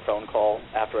I got the phone call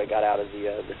after I got out of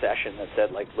the session that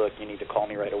said, like, look, you need to call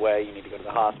me right away, you need to go to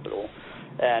the hospital.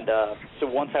 And so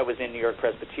once I was in New York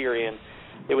Presbyterian,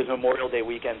 it was Memorial Day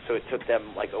weekend, so it took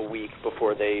them like a week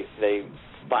before they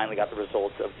finally got the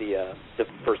results of the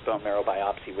first bone marrow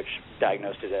biopsy, which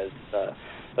diagnosed it as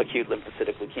acute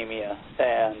lymphocytic leukemia.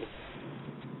 And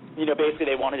basically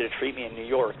they wanted to treat me in New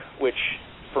York, which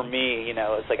for me,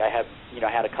 it's like I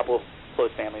had a couple of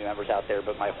close family members out there,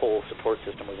 but my whole support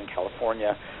system was in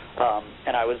California.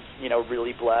 And I was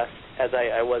really blessed, as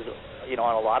I was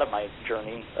on a lot of my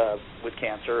journey with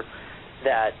cancer,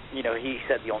 that he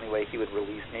said the only way he would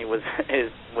release me was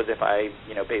if I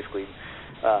basically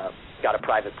got a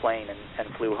private plane and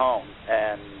flew home.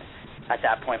 And at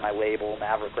that point, my label,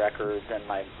 Maverick Records, and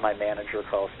my manager,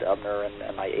 Carl Stubner,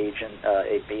 and my agent,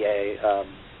 8BA,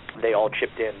 they all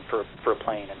chipped in for a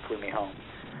plane and flew me home.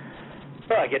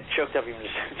 Well, I get choked up even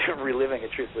just reliving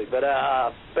it, truthfully. But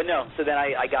no. So then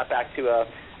I got back to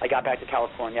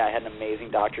California. I had an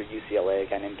amazing doctor at UCLA, a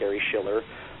guy named Gary Schiller,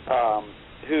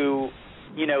 who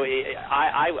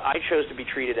I chose to be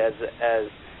treated as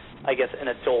I guess an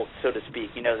adult, so to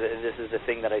speak. This is the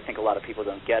thing that I think a lot of people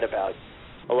don't get about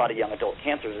a lot of young adult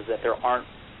cancers, is that there aren't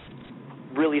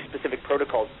really specific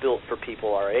protocols built for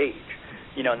people our age.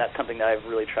 And that's something that I've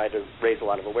really tried to raise a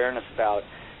lot of awareness about.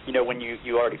 When you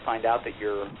already find out that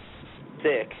you're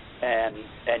sick and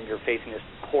you're facing this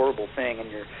horrible thing, and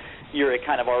you're at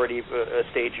kind of already a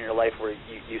stage in your life where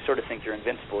you sort of think you're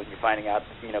invincible, and you're finding out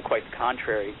quite the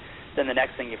contrary, then the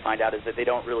next thing you find out is that they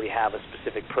don't really have a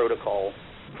specific protocol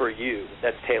for you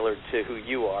that's tailored to who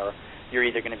you are. You're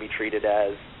either going to be treated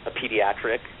as a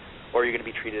pediatric, or you're going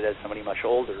to be treated as somebody much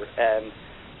older. And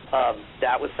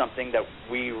that was something that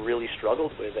we really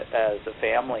struggled with as a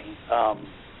family,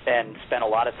 and spent a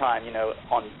lot of time,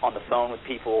 on the phone with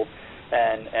people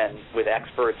and with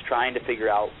experts trying to figure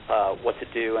out what to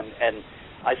do. And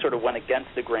I sort of went against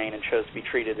the grain and chose to be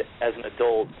treated as an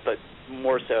adult, but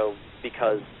more so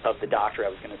because of the doctor I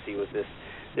was going to see was this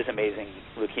amazing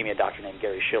leukemia doctor named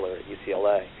Gary Schiller at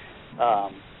UCLA.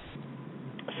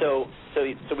 So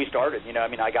we started. You know, I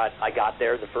mean, I got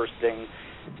there. The first thing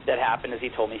that happened is he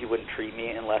told me he wouldn't treat me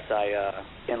unless I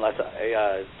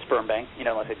sperm bank. You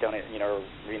know, unless I donate. You know,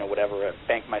 or, whatever,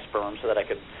 bank my sperm so that I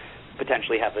could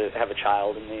potentially have a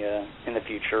child in the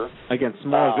future. Again,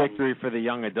 small victory for the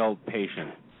young adult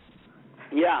patient.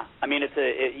 Yeah, I mean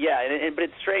but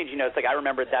it's strange, you know. It's like I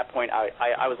remember at that point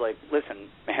I was like, listen,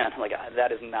 man, like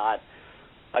that is not.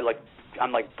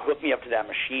 I'm like, hook me up to that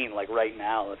machine like right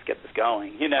now. Let's get this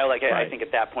going. You know, like right. I think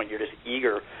at that point you're just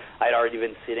eager. I'd already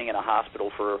been sitting in a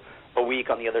hospital for a week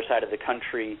on the other side of the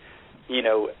country, you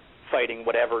know, fighting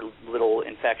whatever little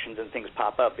infections and things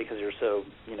pop up because you're so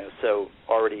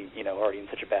already in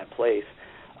such a bad place.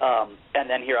 And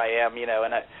then here I am, you know,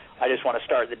 and I just want to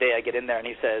start the day I get in there, and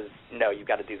he says, no, you've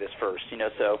got to do this first, you know.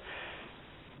 So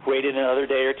waited another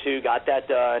day or two, got that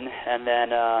done, and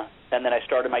then I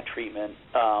started my treatment.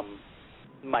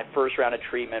 My first round of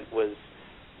treatment was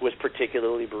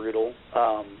particularly brutal.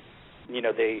 You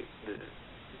know,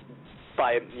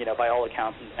 by all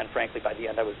accounts, and frankly, by the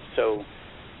end, I was so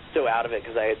out of it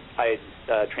because I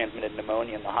had transmitted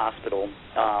pneumonia in the hospital,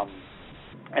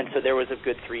 and so there was a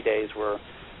good 3 days where,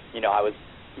 you know, I was,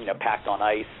 you know, packed on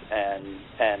ice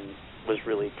and was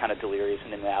really kind of delirious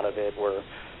and in and out of it. Where,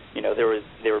 you know, they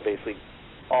were basically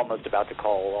almost about to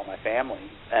call all my family,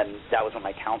 and that was when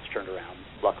my counts turned around.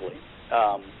 Luckily,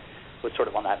 was sort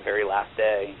of on that very last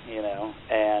day, you know,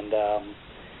 and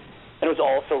it was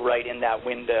also right in that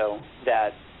window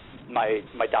that my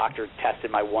doctor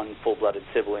tested my one full-blooded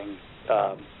sibling,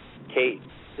 Kate,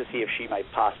 to see if she might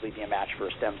possibly be a match for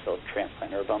a stem cell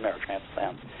transplant or a bone marrow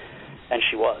transplant, and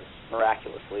she was,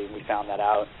 miraculously. We found that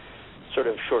out sort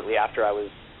of shortly after I was,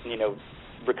 you know,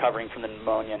 recovering from the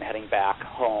pneumonia and heading back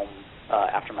home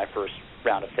after my first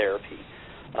round of therapy,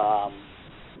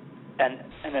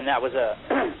 and then that was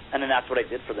and then that's what I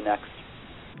did for the next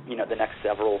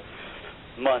several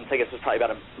months. I guess it was probably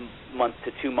about a month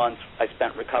to 2 months I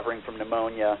spent recovering from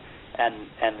pneumonia,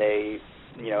 and they,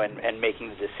 you know, and making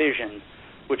the decision,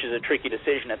 which is a tricky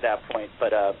decision at that point,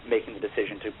 but making the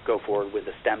decision to go forward with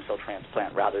a stem cell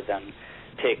transplant rather than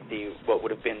take what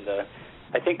would have been the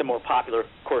more popular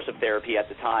course of therapy at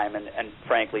the time, and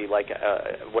frankly, like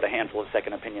what a handful of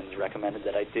second opinions recommended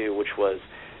that I do, which was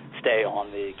stay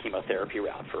on the chemotherapy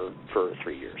route for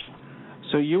 3 years.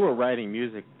 So you were writing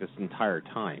music this entire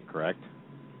time, correct?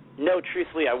 No,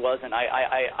 truthfully, I wasn't.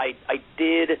 I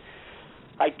did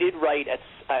write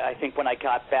I think when I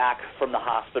got back from the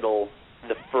hospital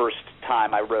the first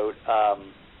time I wrote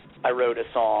a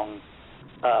song.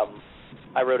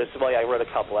 I wrote a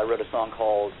couple. I wrote a song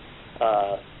called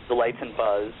 "The Lights and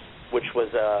Buzz," which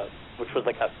was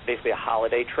like basically a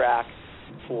holiday track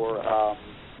for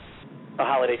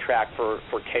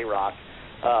K-Rock,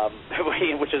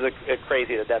 which is a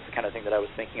crazy that's the kind of thing that I was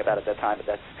thinking about at that time. But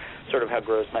that's sort of how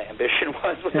gross my ambition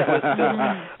was.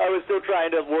 I was still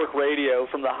trying to work radio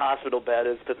from the hospital bed,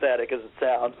 as pathetic as it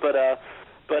sounds.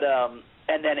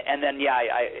 And then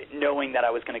knowing that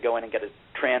I was going to go in and get a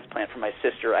transplant for my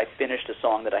sister, I finished a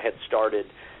song that I had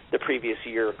started the previous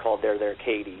year called "There There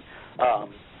Katie,"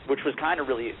 which was kind of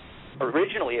really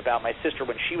originally about my sister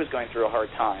when she was going through a hard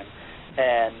time,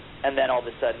 and then all of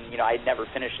a sudden, you know, I never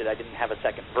finished it. I didn't have a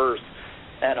second verse,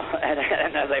 and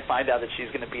as I find out that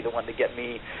she's going to be the one to get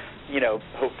me, you know,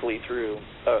 hopefully through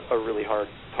a really hard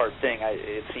thing,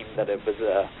 it seemed that it was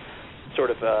a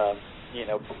sort of you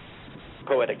know,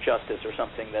 poetic justice or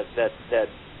something that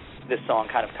this song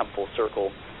kind of come full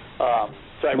circle.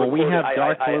 So we have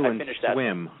Dark Blue and that.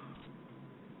 Swim.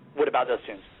 What about those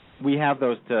tunes? We have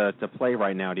those to play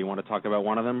right now. Do you want to talk about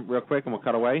one of them real quick, and we'll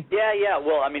cut away? Yeah.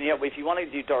 Well, I mean, if you want to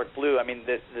do Dark Blue, I mean,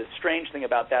 the strange thing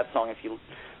about that song, if you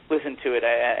listen to it,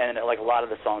 and like a lot of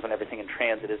the songs on Everything in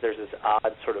Transit, is there's this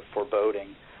odd sort of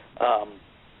foreboding.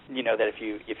 You know, that if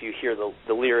you hear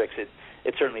the lyrics,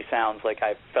 it certainly sounds like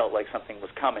I felt like something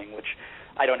was coming, which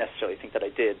I don't necessarily think that I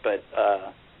did, but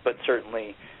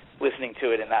certainly listening to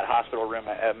it in that hospital room,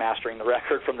 mastering the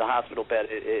record from the hospital bed,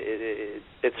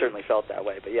 it certainly felt that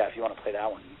way. But yeah, if you want to play that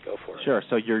one, go for it. Sure.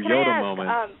 So your Yoda moment.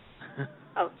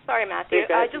 Sorry, Matthew.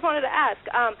 I just wanted to ask,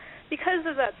 because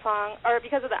of that song, or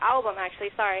because of the album, actually,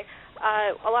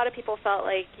 a lot of people felt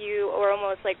like you were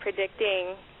almost like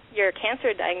predicting your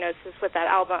cancer diagnosis with that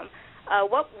album.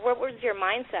 What was your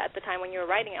mindset at the time when you were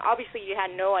writing it? Obviously, you had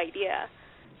no idea.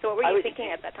 So what were you thinking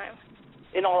at that time?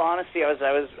 In all honesty, I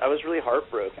was really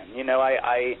heartbroken. You know,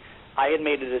 I had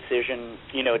made a decision,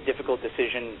 you know, a difficult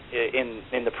decision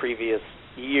in the previous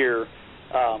year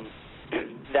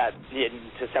that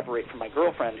to separate from my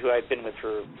girlfriend, who I'd been with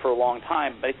for a long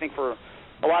time. But I think for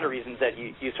a lot of reasons that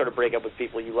you sort of break up with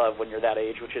people you love when you're that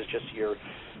age, which is just your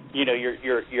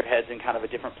head's in kind of a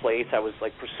different place. I was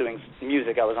like pursuing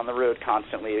music. I was on the road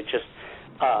constantly. It just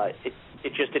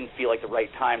it just didn't feel like the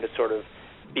right time to sort of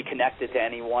be connected to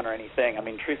anyone or anything. I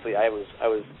mean, truthfully, I was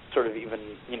sort of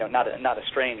even not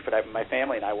estranged, but my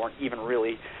family and I weren't even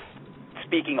really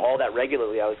speaking all that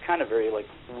regularly. I was kind of very like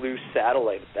loose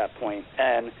satellite at that point.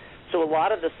 And so a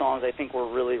lot of the songs I think were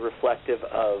really reflective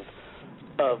of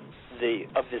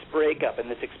this breakup and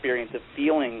this experience of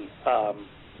feeling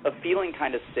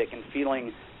kind of sick and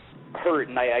feeling hurt.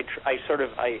 And I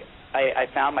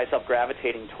found myself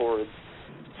gravitating towards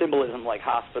symbolism like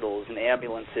hospitals and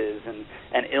ambulances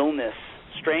and illness,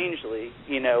 strangely,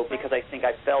 because I think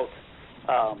I felt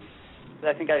hurt,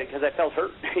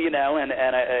 and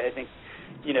I think,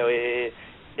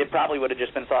 it probably would have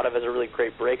just been thought of as a really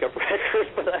great breakup record,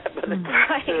 but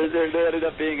right. there ended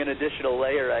up being an additional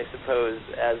layer, I suppose,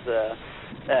 as the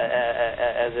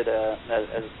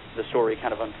story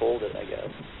kind of unfolded, I guess.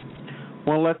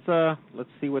 Well, let's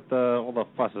see what all the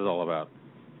fuss is all about.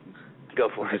 Go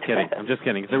for it. I'm just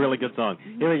kidding. It's a really good song.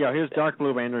 Here we go. Here's Dark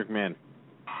Blue by Andrew McMahon.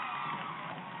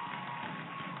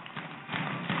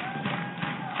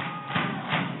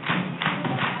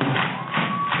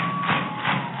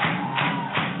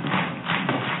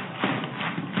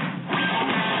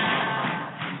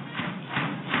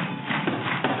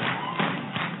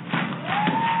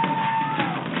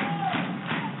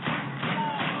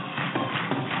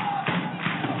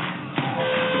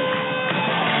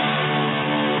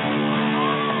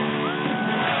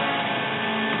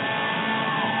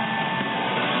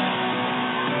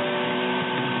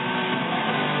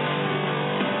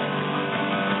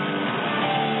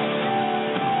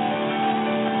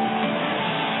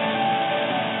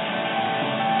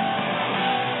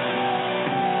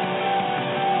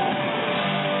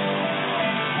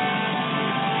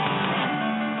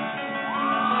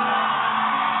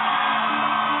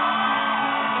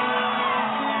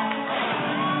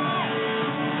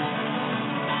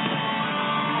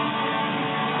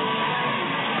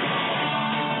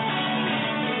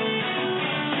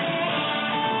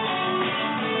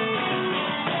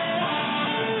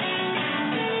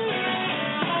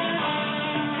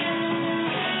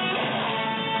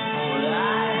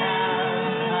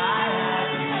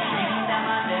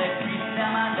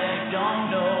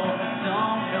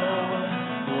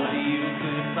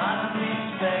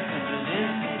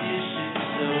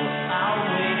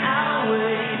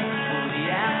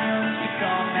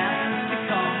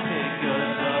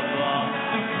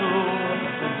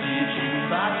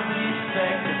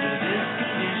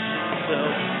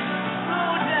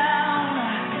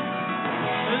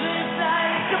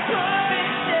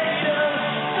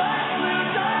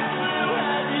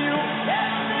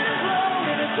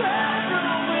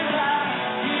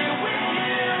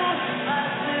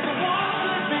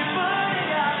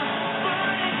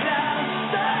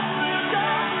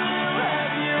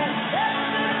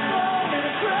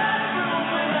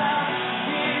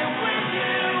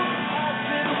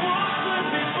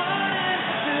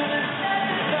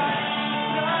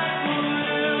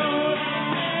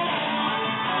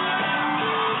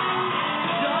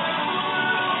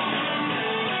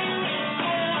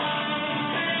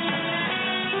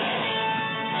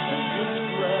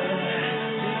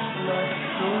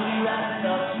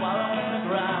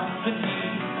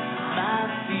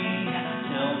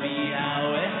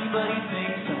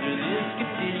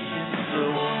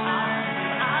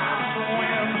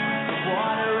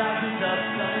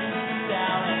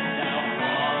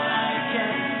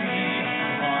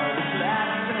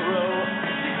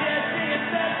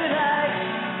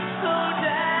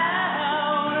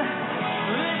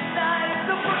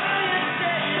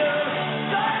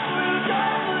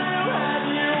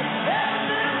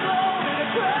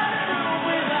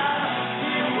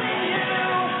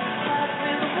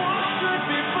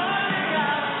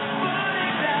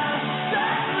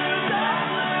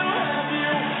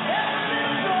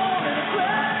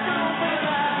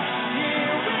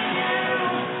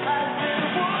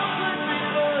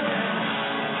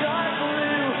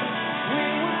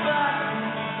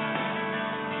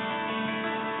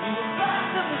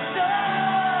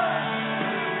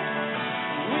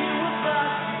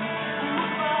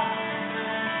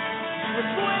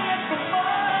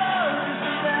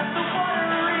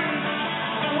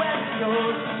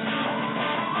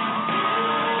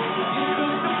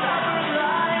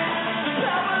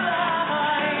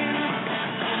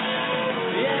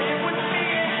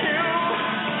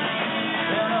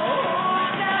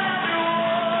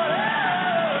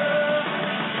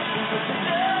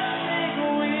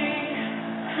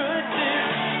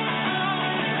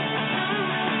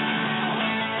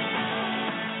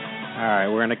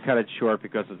 we're going to cut it short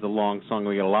because it's a long song.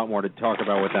 We got a lot more to talk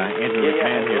about with Andrew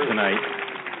McMahon here tonight.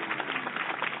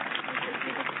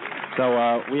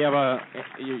 So we have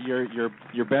your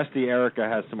bestie Erica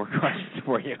has some more questions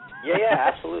for you. Yeah,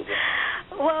 absolutely.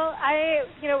 Well,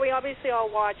 we obviously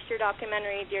all watched your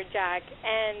documentary, Dear Jack,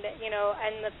 and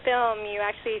in the film you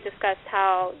actually discussed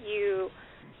how you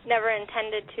never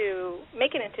intended to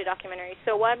make it into a documentary.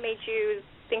 So what made you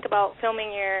think about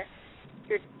filming your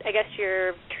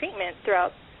treatment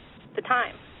throughout the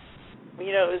time? It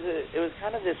was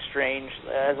kind of this strange,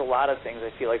 as a lot of things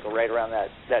I feel like right around that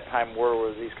time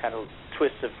were these kind of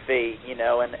twists of fate,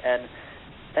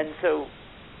 and so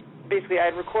basically I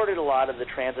had recorded a lot of the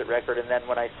Transit record, and then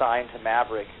when I signed to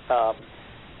Maverick, and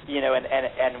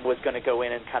was going to go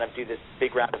in and kind of do this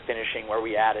big round of finishing where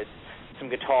we added some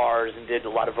guitars and did a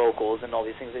lot of vocals and all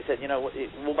these things, they said,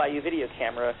 we'll buy you a video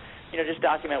camera, just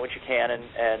document what you can,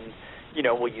 and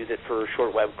we'll use it for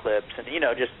short web clips and,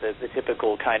 just the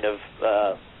typical kind of,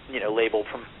 label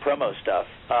promo stuff.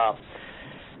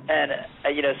 And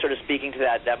sort of speaking to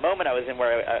that moment I was in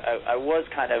where I was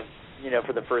kind of,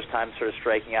 for the first time sort of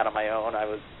striking out on my own. I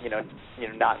was,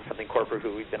 not in something corporate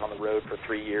who we've been on the road for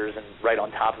 3 years and right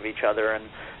on top of each other, and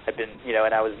I've been,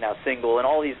 and I was now single and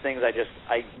all these things.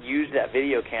 I used that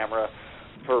video camera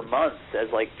for months as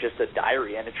like just a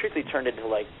diary, and it truthfully turned into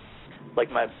like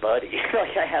my buddy.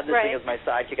 Like I had this thing as my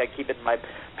sidekick. I keep it in my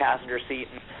passenger seat,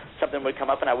 and something would come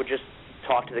up, and I would just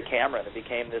talk to the camera, and it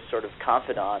became this sort of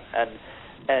confidant.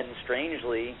 And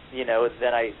strangely,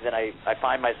 then I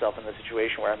find myself in the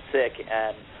situation where I'm sick,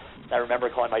 and I remember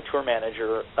calling my tour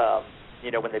manager.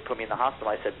 When they put me in the hospital,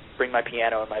 I said, "Bring my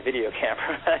piano and my video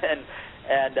camera,"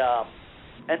 and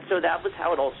so that was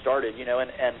how it all started. I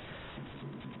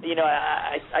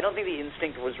don't think the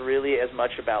instinct was really as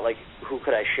much about like who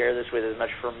could I share this with as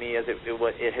much for me as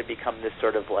it had become this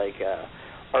sort of like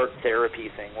art therapy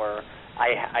thing where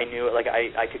I knew like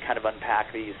I could kind of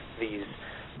unpack these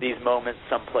moments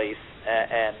someplace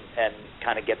and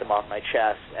kind of get them off my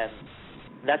chest, and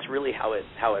that's really how it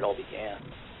all began.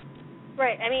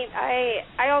 Right. I mean,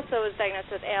 I also was diagnosed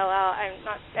with ALL.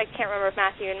 I can't remember if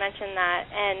Matthew had mentioned that,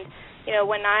 and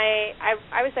when I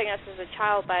was diagnosed as a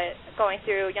child by going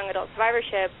through young adult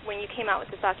survivorship, when you came out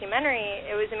with this documentary,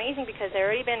 it was amazing because I'd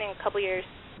already been in a couple years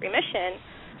remission,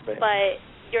 but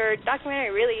your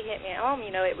documentary really hit me at home.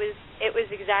 It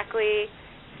was exactly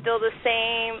still the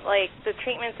same, like the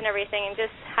treatments and everything, and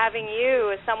just having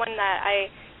you as someone that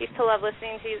I used to love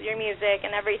listening to your music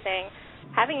and everything,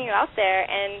 having you out there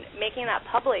and making that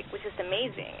public was just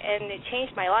amazing, and it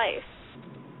changed my life.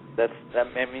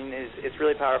 It's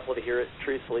really powerful to hear it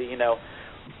truthfully.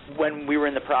 When we were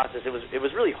in the process, it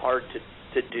was really hard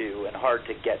to do and hard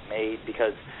to get made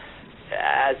because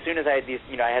as soon as I had these,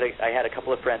 I had a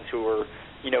couple of friends who were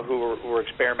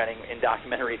experimenting in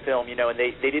documentary film, and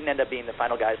they didn't end up being the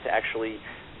final guys to actually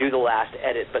do the last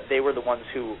edit, but they were the ones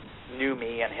who knew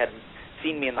me and had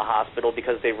seen me in the hospital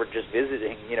because they were just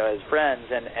visiting, as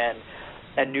friends and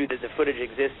knew that the footage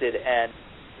existed, and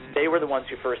they were the ones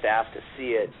who first asked to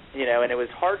see it, and it was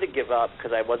hard to give up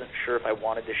because I wasn't sure if I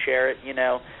wanted to share it,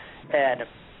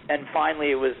 and finally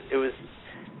it was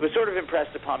sort of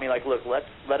impressed upon me like, look, let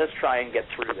us try and get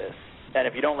through this, and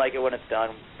if you don't like it when it's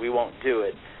done, we won't do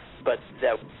it. But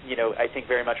that, I think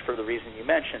very much for the reason you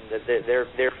mentioned, that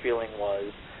their feeling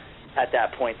was at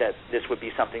that point that this would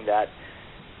be something that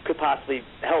could possibly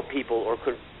help people or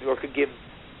could give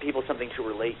people something to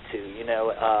relate to,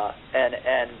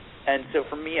 and so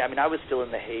for me, I was still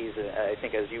in the haze. I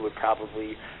think, as you would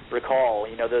probably recall,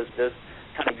 those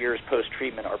kind of years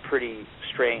post-treatment are pretty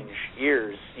strange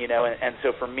years, and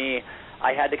so for me,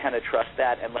 I had to kind of trust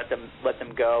that and let them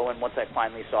go. And once I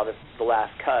finally saw the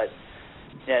last cut,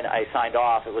 and I signed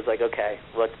off, it was like, okay,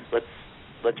 let's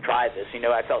try this.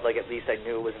 I felt like at least I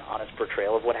knew it was an honest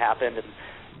portrayal of what happened,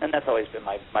 and that's always been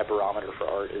my barometer for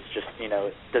art. Is just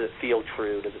does it feel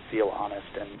true? Does it feel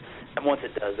honest? And once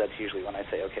it does, that's usually when I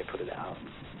say, okay, put it out.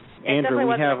 Andrew, I'm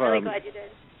really glad you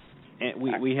did.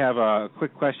 We have a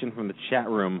quick question from the chat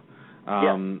room.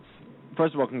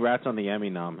 First of all, congrats on the Emmy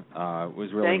nom. It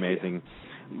was really amazing.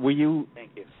 Were you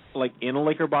like in a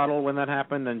liquor bottle when that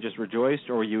happened and just rejoiced,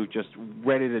 or were you just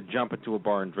ready to jump into a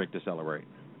bar and drink to celebrate?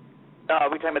 Are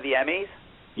we talking about the Emmys?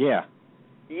 Yeah.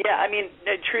 Yeah,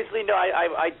 truthfully, no,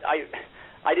 I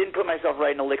didn't put myself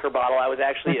right in a liquor bottle. I was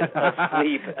actually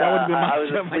asleep. I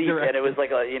was asleep, and it was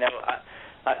like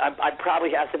I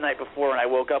probably asked the night before, and I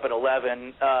woke up at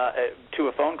 11 to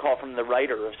a phone call from the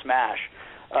writer of Smash,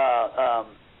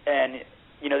 and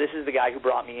this is the guy who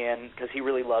brought me in because he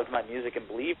really loved my music and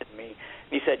believed in me.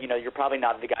 He said, you're probably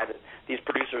not the guy that these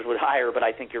producers would hire, but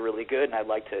I think you're really good, and I'd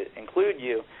like to include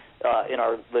you. in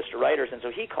our list of writers, and so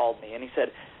he called me and he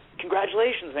said,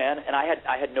 "Congratulations, man!" And I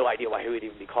had no idea why he would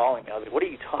even be calling me. I was like, "What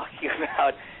are you talking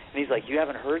about?" And he's like, "You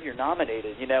haven't heard? You're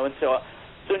nominated, you know." And so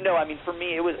no, I mean, for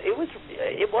me, it was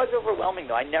overwhelming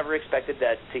though. I never expected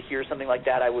that to hear something like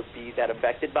that. I would be that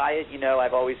affected by it. You know,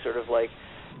 I've always sort of like,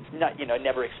 not, you know,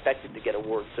 never expected to get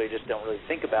awards, so you just don't really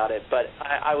think about it. But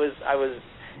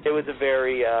it was a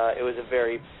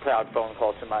very proud phone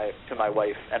call to my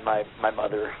wife and my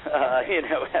mother. You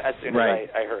know, as soon as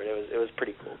I heard it was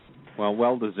pretty cool.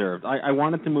 Well deserved. I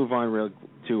wanted to move on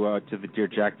to the Dear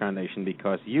Jack Foundation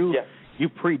because you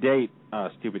predate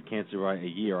Stupid Cancer by a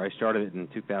year. I started it in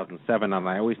 2007, and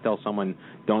I always tell someone,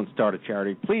 don't start a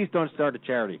charity. Please don't start a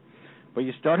charity. But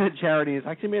you started a charity. It's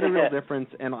actually made a real difference,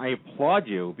 and I applaud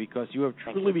you because you have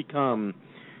truly become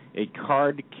a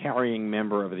card-carrying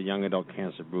member of the young adult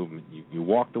cancer movement. You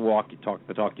walk the walk, you talk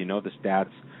the talk, you know the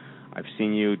stats. I've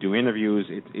seen you do interviews.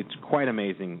 It's quite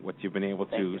amazing what you've been able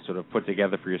to sort of put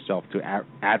together for yourself to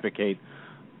advocate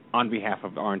on behalf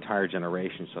of our entire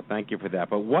generation. So thank you for that.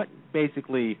 But what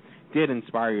basically did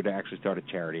inspire you to actually start a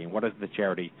charity, and what does the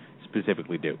charity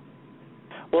specifically do?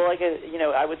 Well, like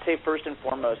I would say first and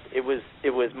foremost, it was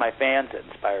my fans that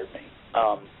inspired me.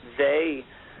 They,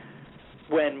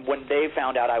 when they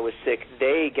found out I was sick,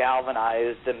 they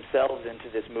galvanized themselves into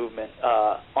this movement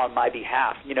on my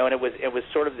behalf. You know, and it was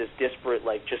sort of this disparate,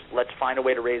 like, just let's find a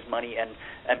way to raise money and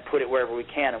put it wherever we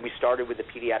can. And we started with the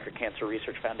Pediatric Cancer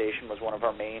Research Foundation, was one of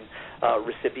our main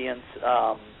recipients.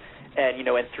 And you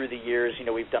know, and through the years, you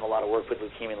know, we've done a lot of work with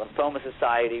Leukemia and Lymphoma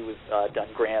Society. We've done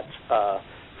grants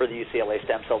for the UCLA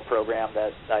stem cell program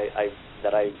that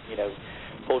I you know,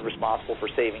 hold responsible for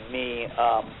saving me,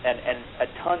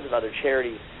 and tons of other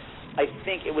charities. I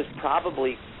think it was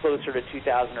probably closer to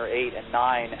 2008 and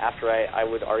 2009 after I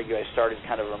would argue I started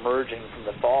kind of emerging from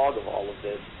the fog of all of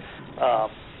this,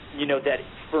 you know, that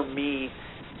for me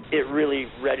it really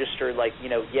registered like, you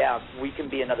know, yeah, we can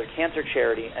be another cancer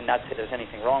charity, and not that there's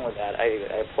anything wrong with that.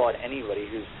 I applaud anybody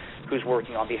who's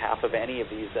working on behalf of any of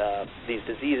these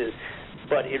diseases,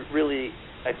 but it really,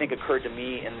 I think, occurred to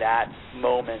me in that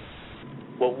moment,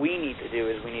 what we need to do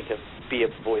is we need to be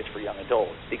a voice for young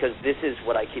adults, because this is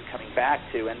what I keep coming back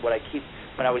to, and what I keep,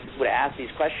 when I would ask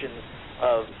these questions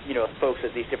of, you know, folks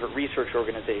at these different research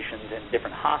organizations and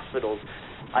different hospitals,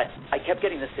 I kept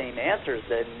getting the same answers,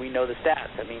 and we know the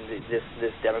stats. I mean,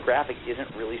 this demographic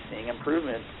isn't really seeing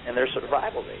improvement in their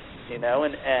survival rates, you know,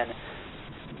 and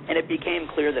it became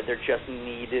clear that there just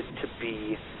needed to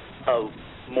be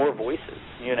more voices,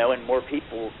 you know, and more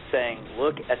people saying,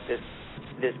 look at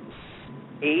this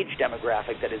age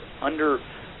demographic that is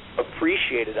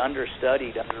underappreciated,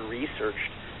 understudied,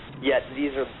 under-researched, yet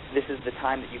this is the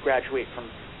time that you graduate from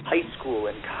high school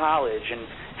and college and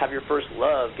have your first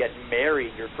love, get married,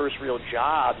 your first real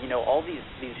job, you know, all these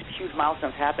huge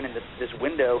milestones happen in this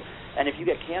window, and if you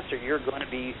get cancer, you're going to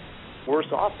be worse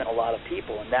off than a lot of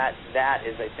people, and that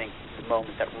is, I think, the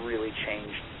moment that really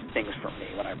changed things for me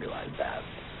when I realized that.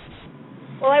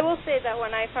 Well, I will say that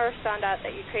when I first found out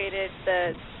that you created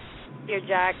the Dear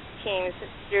Jack teams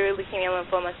through Leukemia and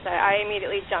Lymphoma Society, I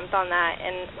immediately jumped on that,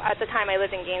 and at the time I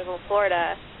lived in Gainesville,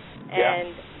 Florida,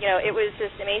 and, you know, it was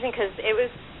just amazing because it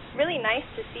was really nice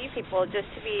to see people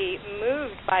just to be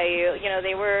moved by you. You know,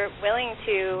 they were willing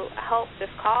to help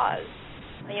this cause.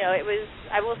 You know, it was,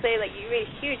 I will say, like, you made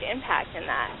a huge impact in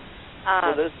that.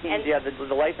 Well, those teams,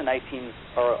 the Life and Night teams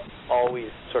are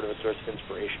always sort of a source of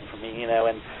inspiration for me, you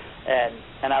know, and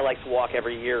I like to walk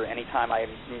every year. Anytime I'm,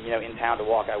 you know, in town to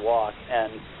walk, I walk.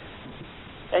 And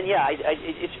yeah,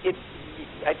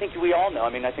 I think we all know. I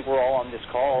mean, I think we're all on this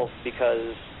call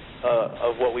because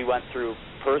of what we went through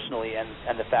personally,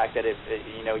 and the fact that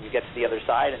you know, you get to the other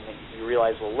side and you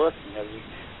realize, well, look, you know,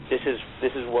 this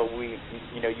is what we,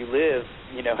 you know, you live,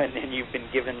 you know, and you've been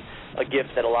given a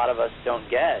gift that a lot of us don't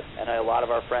get, and a lot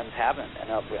of our friends haven't, and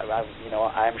you know,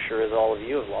 I'm sure as all of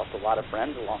you have lost a lot of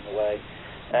friends along the way,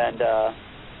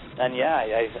 and yeah,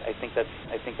 I think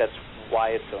that's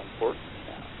why it's so important. You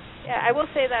know? Yeah, I will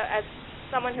say that as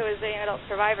someone who is a young adult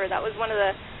survivor, that was one of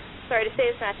the, sorry to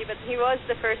say this, Matthew, but he was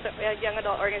the first young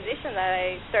adult organization that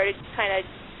I started kind of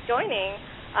joining,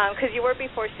 because you were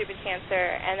before Stupid Cancer,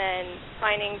 and then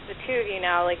finding the two of you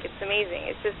now, like, it's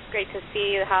amazing. It's just great to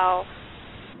see how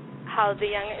the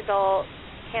young adult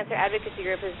cancer advocacy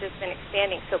group has just been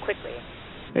expanding so quickly.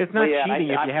 It's not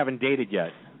cheating if you haven't dated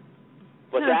yet.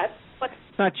 What's that?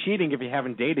 It's not cheating if you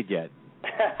haven't dated yet.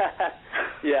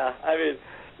 Yeah, I mean,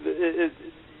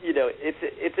 you know,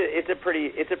 it's a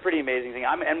pretty amazing thing.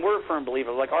 And we're a firm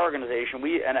believer. Like, our organization,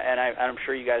 I'm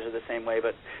sure you guys are the same way.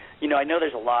 But, you know, I know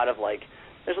there's a lot of, like,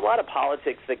 there's a lot of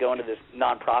politics that go into this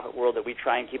nonprofit world that we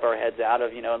try and keep our heads out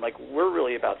of, and like we're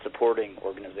really about supporting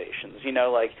organizations.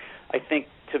 Like I think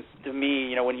to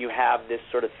me, when you have this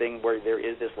sort of thing where there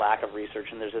is this lack of research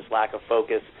and there's this lack of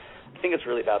focus, I think it's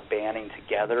really about banding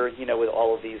together, with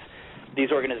all of these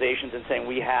organizations and saying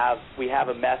we have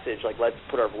a message, like let's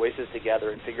put our voices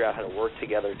together and figure out how to work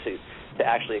together to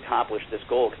actually accomplish this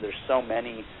goal, because there's so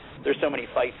many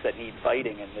fights that need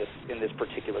fighting in this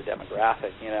particular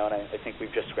demographic, and I think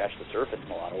we've just scratched the surface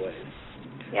in a lot of ways.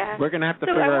 Yeah. We're going to have to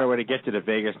figure out a way to get you to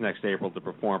Vegas next April to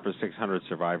perform for 600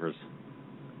 survivors.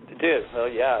 Dude, well,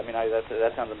 yeah,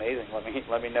 that sounds amazing.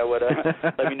 Let me know what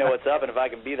let me know what's up, and if I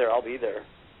can be there, I'll be there.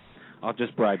 I'll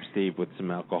just bribe Steve with some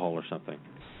alcohol or something.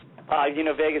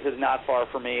 Vegas is not far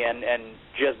from me, and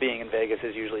just being in Vegas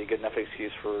is usually a good enough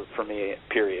excuse for me,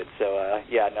 period. So, I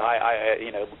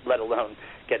let alone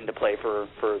getting to play for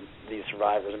these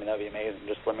survivors. That'd be amazing.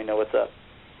 Just let me know what's up.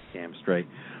 Damn straight.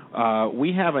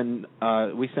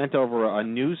 We sent over a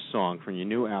new song from your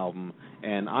new album,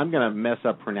 and I'm going to mess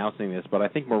up pronouncing this, but I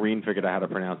think Maureen figured out how to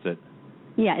pronounce it.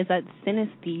 Yeah, is that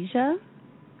synesthesia?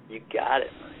 You got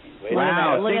it.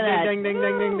 Wow! Look at that. Ding, ding,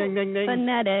 ding, ding, ding, ding, ding.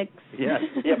 Phonetics. Yes.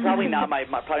 Yeah, probably not my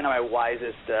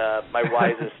wisest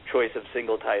choice of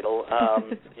single title.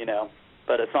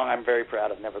 But a song I'm very proud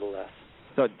of, nevertheless.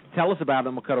 So tell us about it,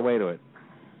 and we'll cut away to it.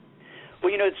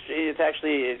 Well, it's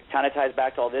actually, it kind of ties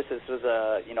back to all this. This was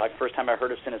first time I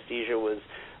heard of synesthesia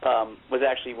was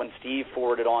actually when Steve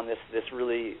forwarded on this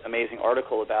really amazing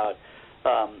article about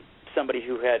somebody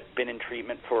who had been in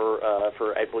treatment for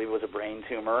I believe it was a brain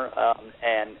tumor,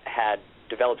 and had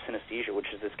developed synesthesia, which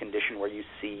is this condition where you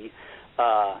see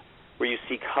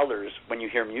colors when you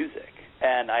hear music.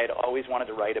 And I had always wanted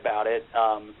to write about it.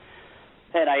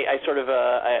 And I sort of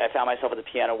I found myself at the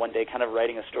piano one day kind of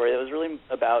writing a story that was really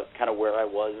about kind of where I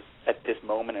was at this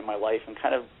moment in my life, and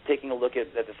kind of taking a look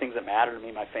at the things that matter to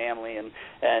me, my family, and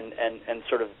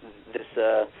sort of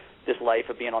this life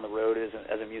of being on the road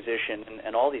as a musician,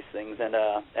 and all these things, and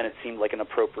it seemed like an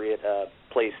appropriate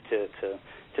place to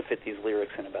fit these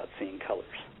lyrics in about seeing colors.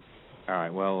 All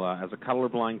right. Well, as a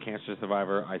colorblind cancer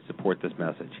survivor, I support this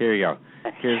message. Here you go.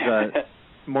 Here's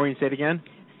Maureen. Say it again.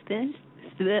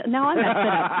 No, I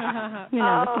messed it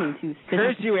up. Listening to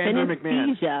Curse you, Andrew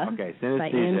McMahon. Okay, synesthesia. By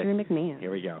Andrew McMahon.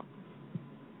 Here we go.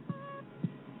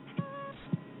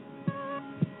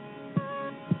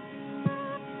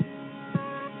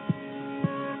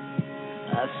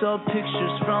 I saw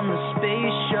pictures from the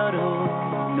space shuttle,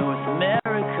 North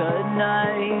America at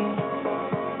night.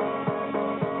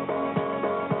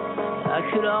 I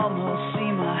could almost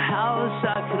see my house,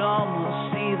 I could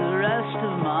almost see the rest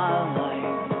of my life.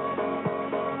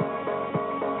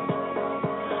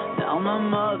 Now my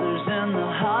mother's in the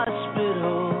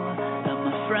hospital, and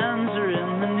my friends are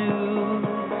in the news,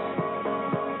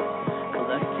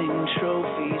 collecting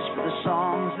trophies for the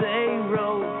songs they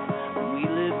wrote. We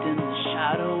lived in the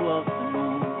shadow of the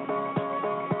moon.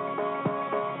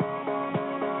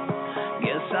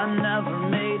 Guess I never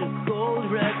made a gold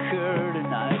record,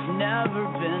 and I've never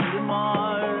been to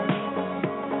Mars.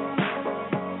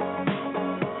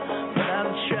 But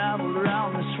I've traveled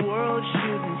around this world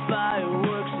shooting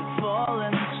fireworks at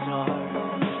falling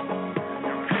stars.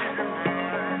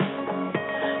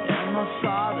 And my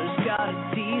father's got a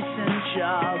decent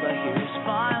job, I hear he's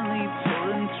finally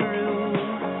pulling through.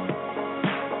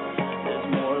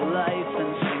 Life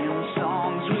and singing the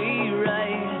songs we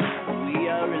write. We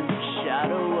are in the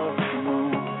shadow of the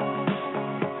moon.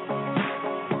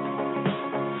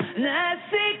 And I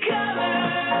see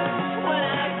colors when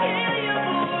I hear your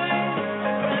voice.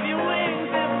 Grab your wings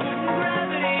and put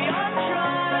gravity on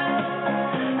trial.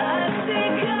 I see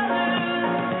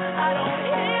colors, I don't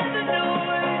hear the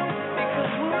noise,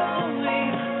 because we're only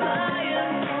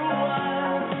flying for a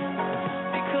while.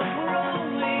 Because we're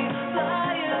only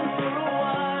flying for a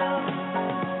while.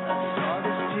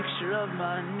 Picture of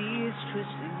my knees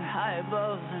twisting high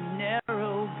above a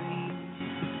narrow beam.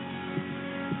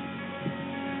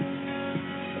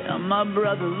 And my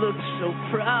brother looked so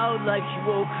proud, like he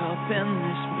woke up in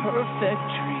this perfect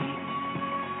dream.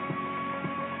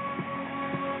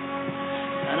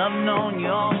 And I've known you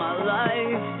all my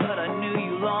life, but I knew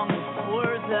you long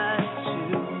before that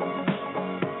too.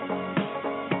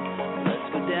 Let's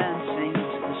go dancing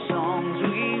to the songs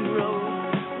we wrote.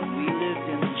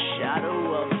 Shadow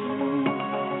of the moon.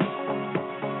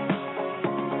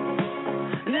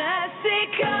 And I see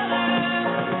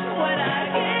colors when I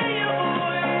hear your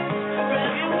voice.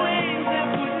 Grab your wings and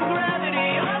put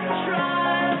gravity on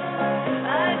trial.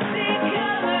 I see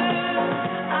colors,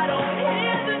 I don't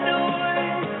hear the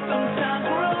noise. Sometimes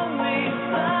we're only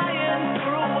flying.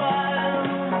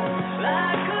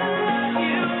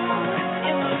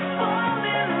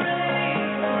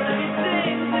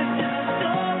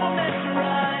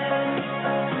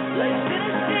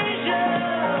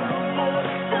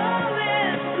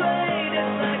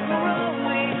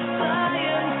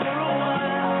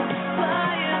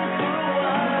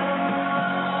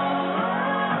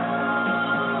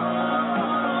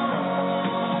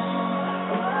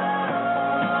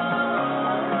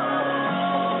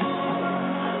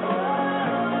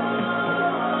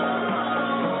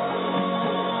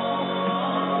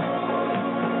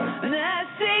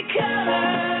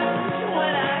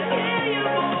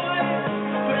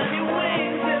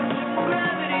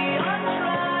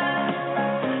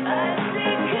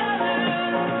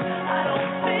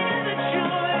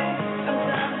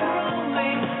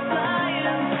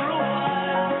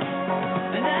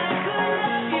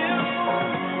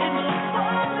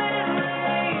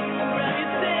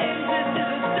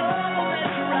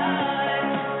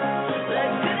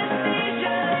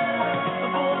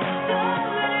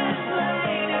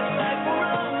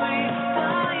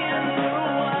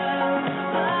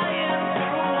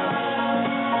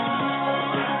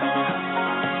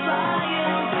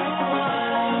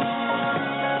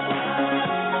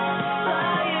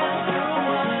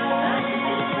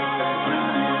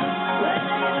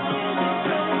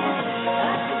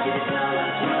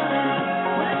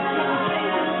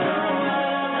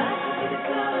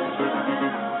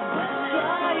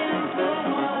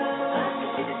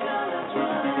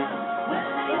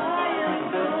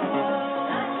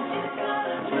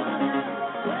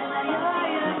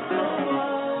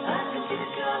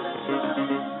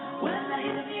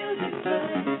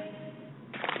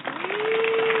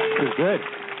 Good.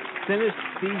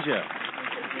 Synesthesia.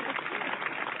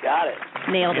 Got it.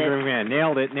 Nailed it. Man,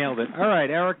 nailed it. All right,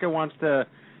 Erica wants to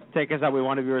take us out. We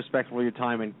want to be respectful of your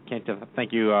time and can't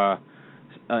thank you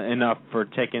enough for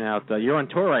taking out. You're on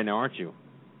tour right now, aren't you?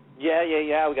 Yeah.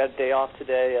 We got a day off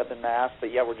today up in Mass,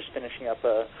 but yeah, we're just finishing up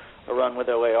a run with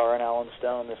OAR and Alan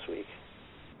Stone this week.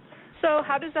 So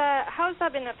how's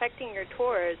that been affecting your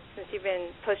tours since you've been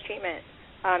post-treatment?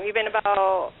 You've been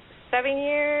about 7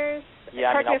 years.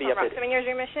 Yeah, Correct I'll me be if I'm up wrong, 7 years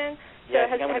remission. So Yeah,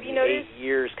 have you noticed? 8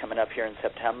 years coming up here in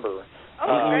September. Oh,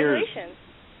 congratulations!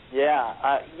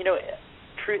 Yeah,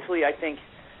 truthfully, I think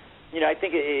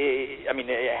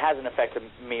it hasn't affected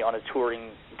me on a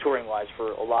touring wise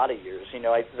for a lot of years.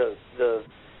 The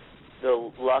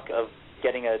luck of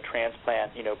getting a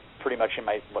transplant, pretty much in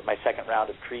my second round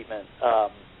of treatment,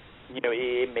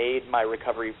 it made my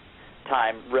recovery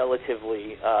time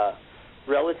relatively short.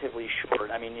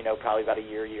 Probably about a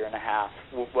year and a half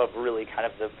of really kind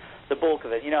of the bulk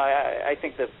of it. I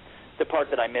think the part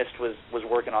that I missed was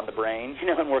working on the brain,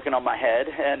 and working on my head,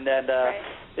 and right.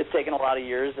 It's taken a lot of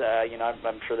years.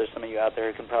 I'm sure there's some of you out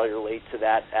there who can probably relate to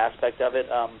that aspect of it.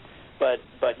 But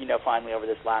finally over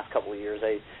this last couple of years,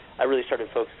 I really started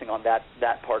focusing on that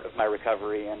part of my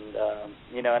recovery, and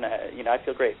I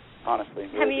feel great, honestly.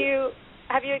 Really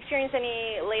Have you experienced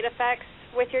any late effects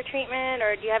with your treatment,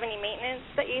 or do you have any maintenance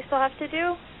that you still have to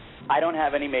do? I don't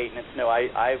have any maintenance. No,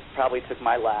 I probably took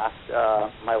my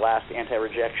last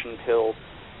anti-rejection pill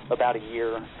about a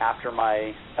year after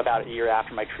my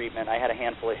treatment. I had a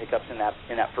handful of hiccups in that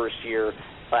first year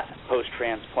post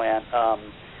transplant.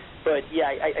 But yeah,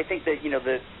 I think that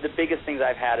the biggest things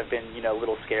I've had have been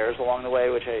little scares along the way,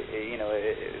 which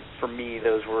for me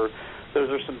those were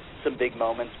some big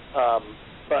moments.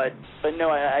 But no,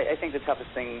 I think the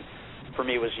toughest thing for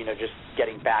me was just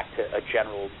getting back to a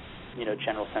general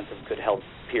sense of good health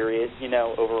period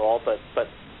overall. But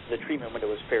the treatment window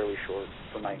was fairly short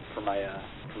for my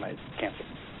cancer.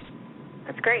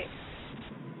 That's great.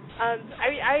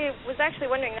 I was actually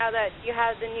wondering, now that you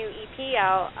have the new EP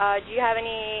out, do you have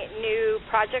any new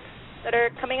projects that are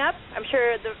coming up? I'm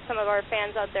sure some of our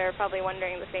fans out there are probably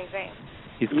wondering the same thing.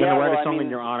 He's going to write a song in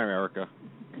your honor, Erica.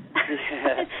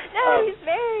 No, he's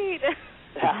married.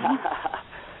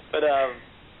 But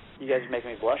you guys make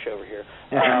me blush over here.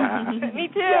 Me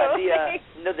too. Yeah,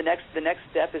 the next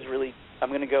step is really I'm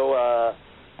going to go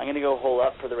hole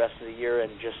up for the rest of the year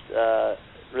and just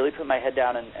really put my head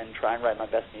down and try and write my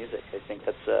best music. I think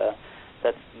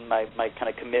that's my kind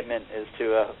of commitment, is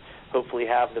to hopefully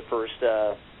have the first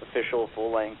official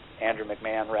full-length Andrew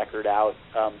McMahon record out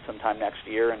sometime next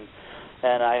year, and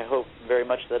I hope very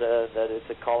much that it's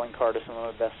a calling card to some of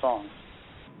my best songs.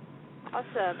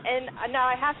 Awesome. And now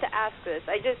I have to ask this.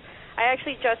 I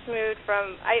actually just moved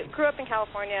I grew up in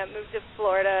California, moved to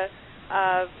Florida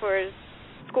for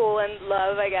school and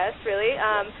love, I guess, really.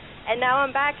 And now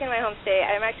I'm back in my home state.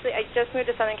 I just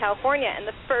moved to Southern California, and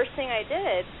the first thing I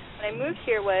did when I moved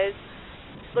here was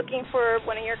looking for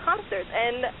one of your concerts.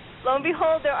 And lo and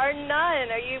behold, there are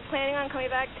none. Are you planning on coming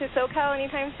back to SoCal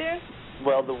anytime soon?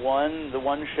 Well, the one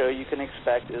show you can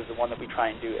expect is the one that we try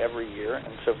and do every year,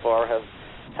 and so far have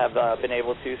been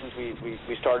able to since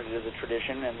we started as a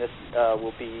tradition, and this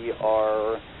will be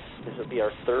our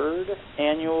third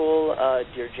annual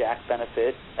Dear Jack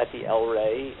benefit at the El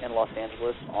Rey in Los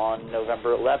Angeles on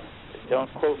November 11th.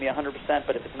 Don't quote me 100%,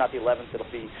 but if it's not the 11th,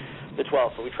 it'll be the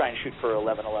 12th. But we try and shoot for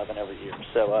 11/11 every year.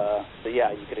 So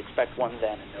yeah, you could expect one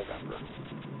then in November.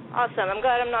 Awesome. I'm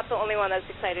glad I'm not the only one that's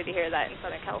excited to hear that in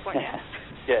Southern California.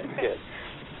 Good.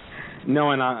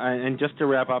 No, and just to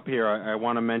wrap up here, I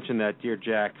want to mention that Dear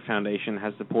Jack Foundation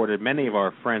has supported many of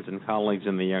our friends and colleagues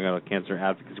in the young adult cancer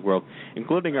advocacy world,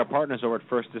 including our partners over at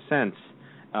First Descent.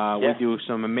 We do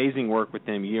some amazing work with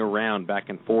them year-round, back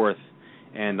and forth.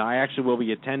 And I actually will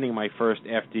be attending my first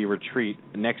FD retreat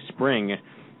next spring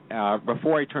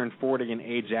before I turn 40 and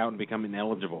age out and become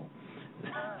ineligible.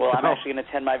 Well, I'm actually going to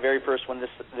attend my very first one this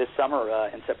summer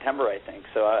in September, I think.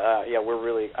 So,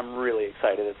 I'm really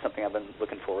excited. It's something I've been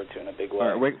looking forward to in a big way.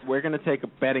 All right, we're going to take a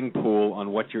betting pool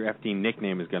on what your FD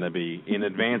nickname is going to be in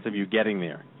advance of you getting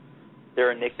there. There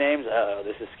are nicknames? Oh,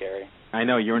 this is scary. I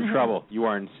know, you're in trouble. You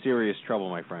are in serious trouble,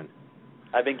 my friend.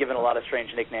 I've been given a lot of strange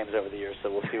nicknames over the years,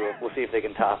 so we'll see if they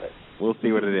can top it. We'll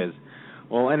see what it is.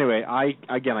 Well, anyway, I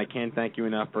can't thank you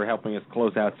enough for helping us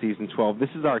close out Season 12. This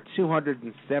is our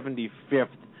 275th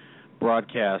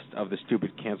broadcast of the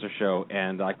Stupid Cancer Show,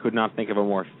 and I could not think of a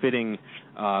more fitting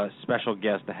special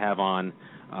guest to have on.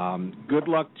 Good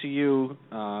luck to you.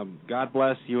 God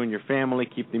bless you and your family.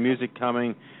 Keep the music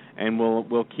coming, and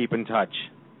we'll keep in touch.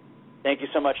 Thank you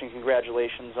so much, and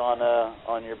congratulations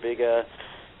on your big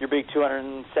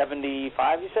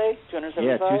 275, you say? 275?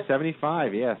 Yeah,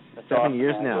 275, yes. That's 7 awesome,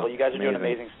 years man. now. Well, you guys are doing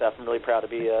amazing stuff. I'm really proud to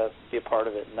be a part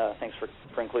of it, and thanks for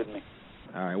including me.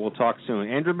 All right, we'll talk soon.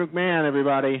 Andrew McMahon,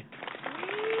 everybody.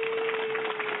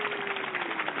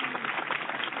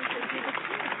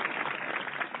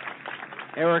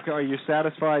 Erica, are you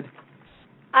satisfied?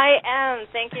 I am.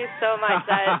 Thank you so much.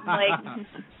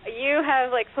 You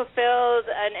have fulfilled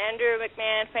an Andrew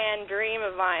McMahon fan dream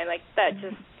of mine. That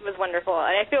just was wonderful.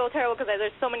 And I feel terrible because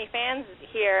there's so many fans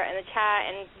here in the chat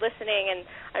and listening, and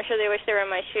I'm sure they wish they were in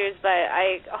my shoes. But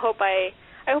I hope I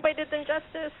did them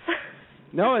justice.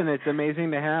 No, and it's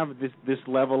amazing to have this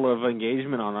level of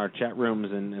engagement on our chat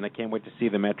rooms, and I can't wait to see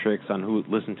the metrics on who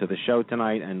listened to the show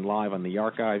tonight and live on the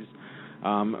archives.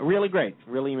 Really great,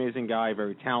 really amazing guy,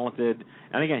 very talented.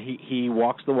 And again, he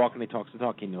walks the walk and he talks the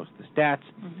talk. He knows the stats.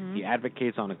 Mm-hmm. He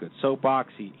advocates on a good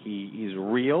soapbox. He's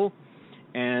real,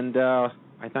 and I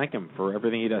thank him for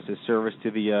everything he does, his service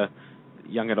to the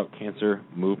young adult cancer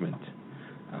movement.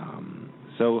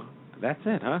 So that's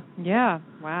it, huh? Yeah.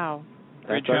 Wow.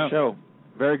 Great That's our show.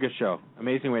 Very good show.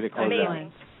 Amazing way to close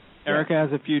out. Erica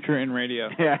has a future in radio.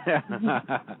 Yeah.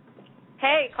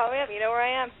 Hey, call me up. You know where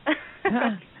I am.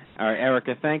 All right,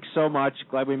 Erica, thanks so much.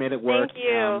 Glad we made it work. Thank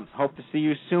you. Hope to see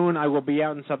you soon. I will be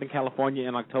out in Southern California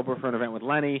in October for an event with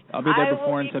Lenny. I'll be there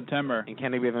before in September. And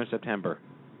Kenny will be there in September.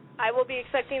 I will be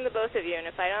expecting the both of you, and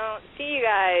if I don't see you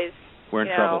guys, we're in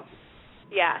trouble.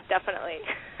 Yeah, definitely.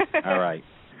 All right.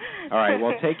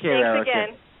 Well, take care, Thanks Erica.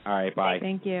 Again. All right, bye.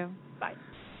 Thank you. Bye.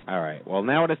 All right. Well,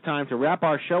 now it is time to wrap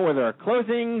our show with our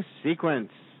closing sequence.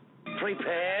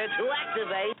 Prepare to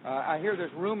activate. I hear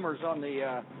there's rumors on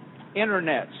the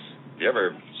internets. You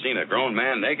ever seen a grown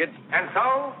man naked? And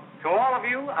so, to all of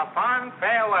you, a fond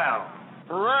farewell.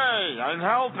 Hooray, I'm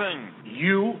helping.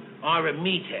 You are a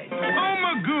meathead. Oh,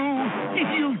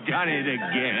 Magoo, you've done it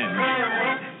again.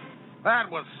 That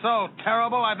was so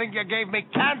terrible, I think you gave me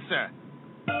cancer.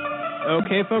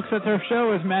 Okay, folks, that's our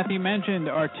show. As Matthew mentioned,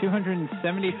 our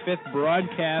 275th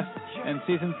broadcast and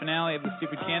season finale of the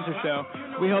Stupid Cancer Show.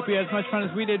 We hope you had as much fun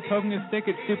as we did poking a stick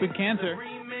at Stupid Cancer.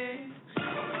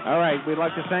 All right, we'd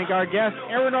like to thank our guest,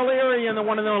 Aaron O'Leary, and the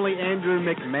one and only Andrew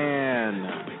McMahon.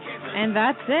 And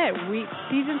that's it.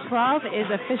 Season 12 is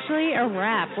officially a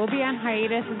wrap. We'll be on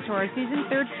hiatus until our Season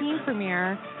 13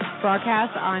 premiere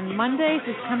broadcast on Monday,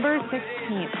 September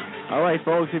 16th. All right,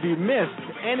 folks, if you missed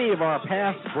any of our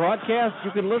past broadcasts,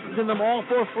 you can listen to them all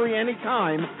for free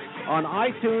anytime on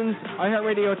iTunes,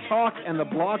 iHeartRadio Talk, and the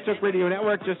Blog Talk Radio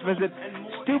Network. Just visit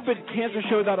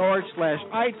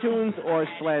stupidcancershow.org/iTunes or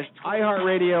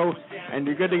 /iHeartRadio, and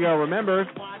you're good to go. Remember,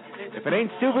 if it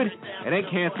ain't stupid, it ain't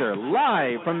cancer.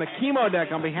 Live from the chemo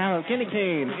deck on behalf of Kenny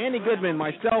Kane, Andy Goodman,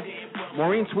 myself,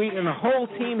 Maureen Sweet, and the whole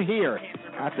team here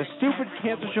at the Stupid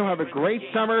Cancer Show. Have a great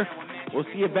summer. We'll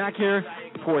see you back here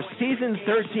for Season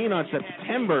 13 on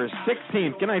September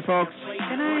 16th. Good night, folks.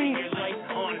 Good night.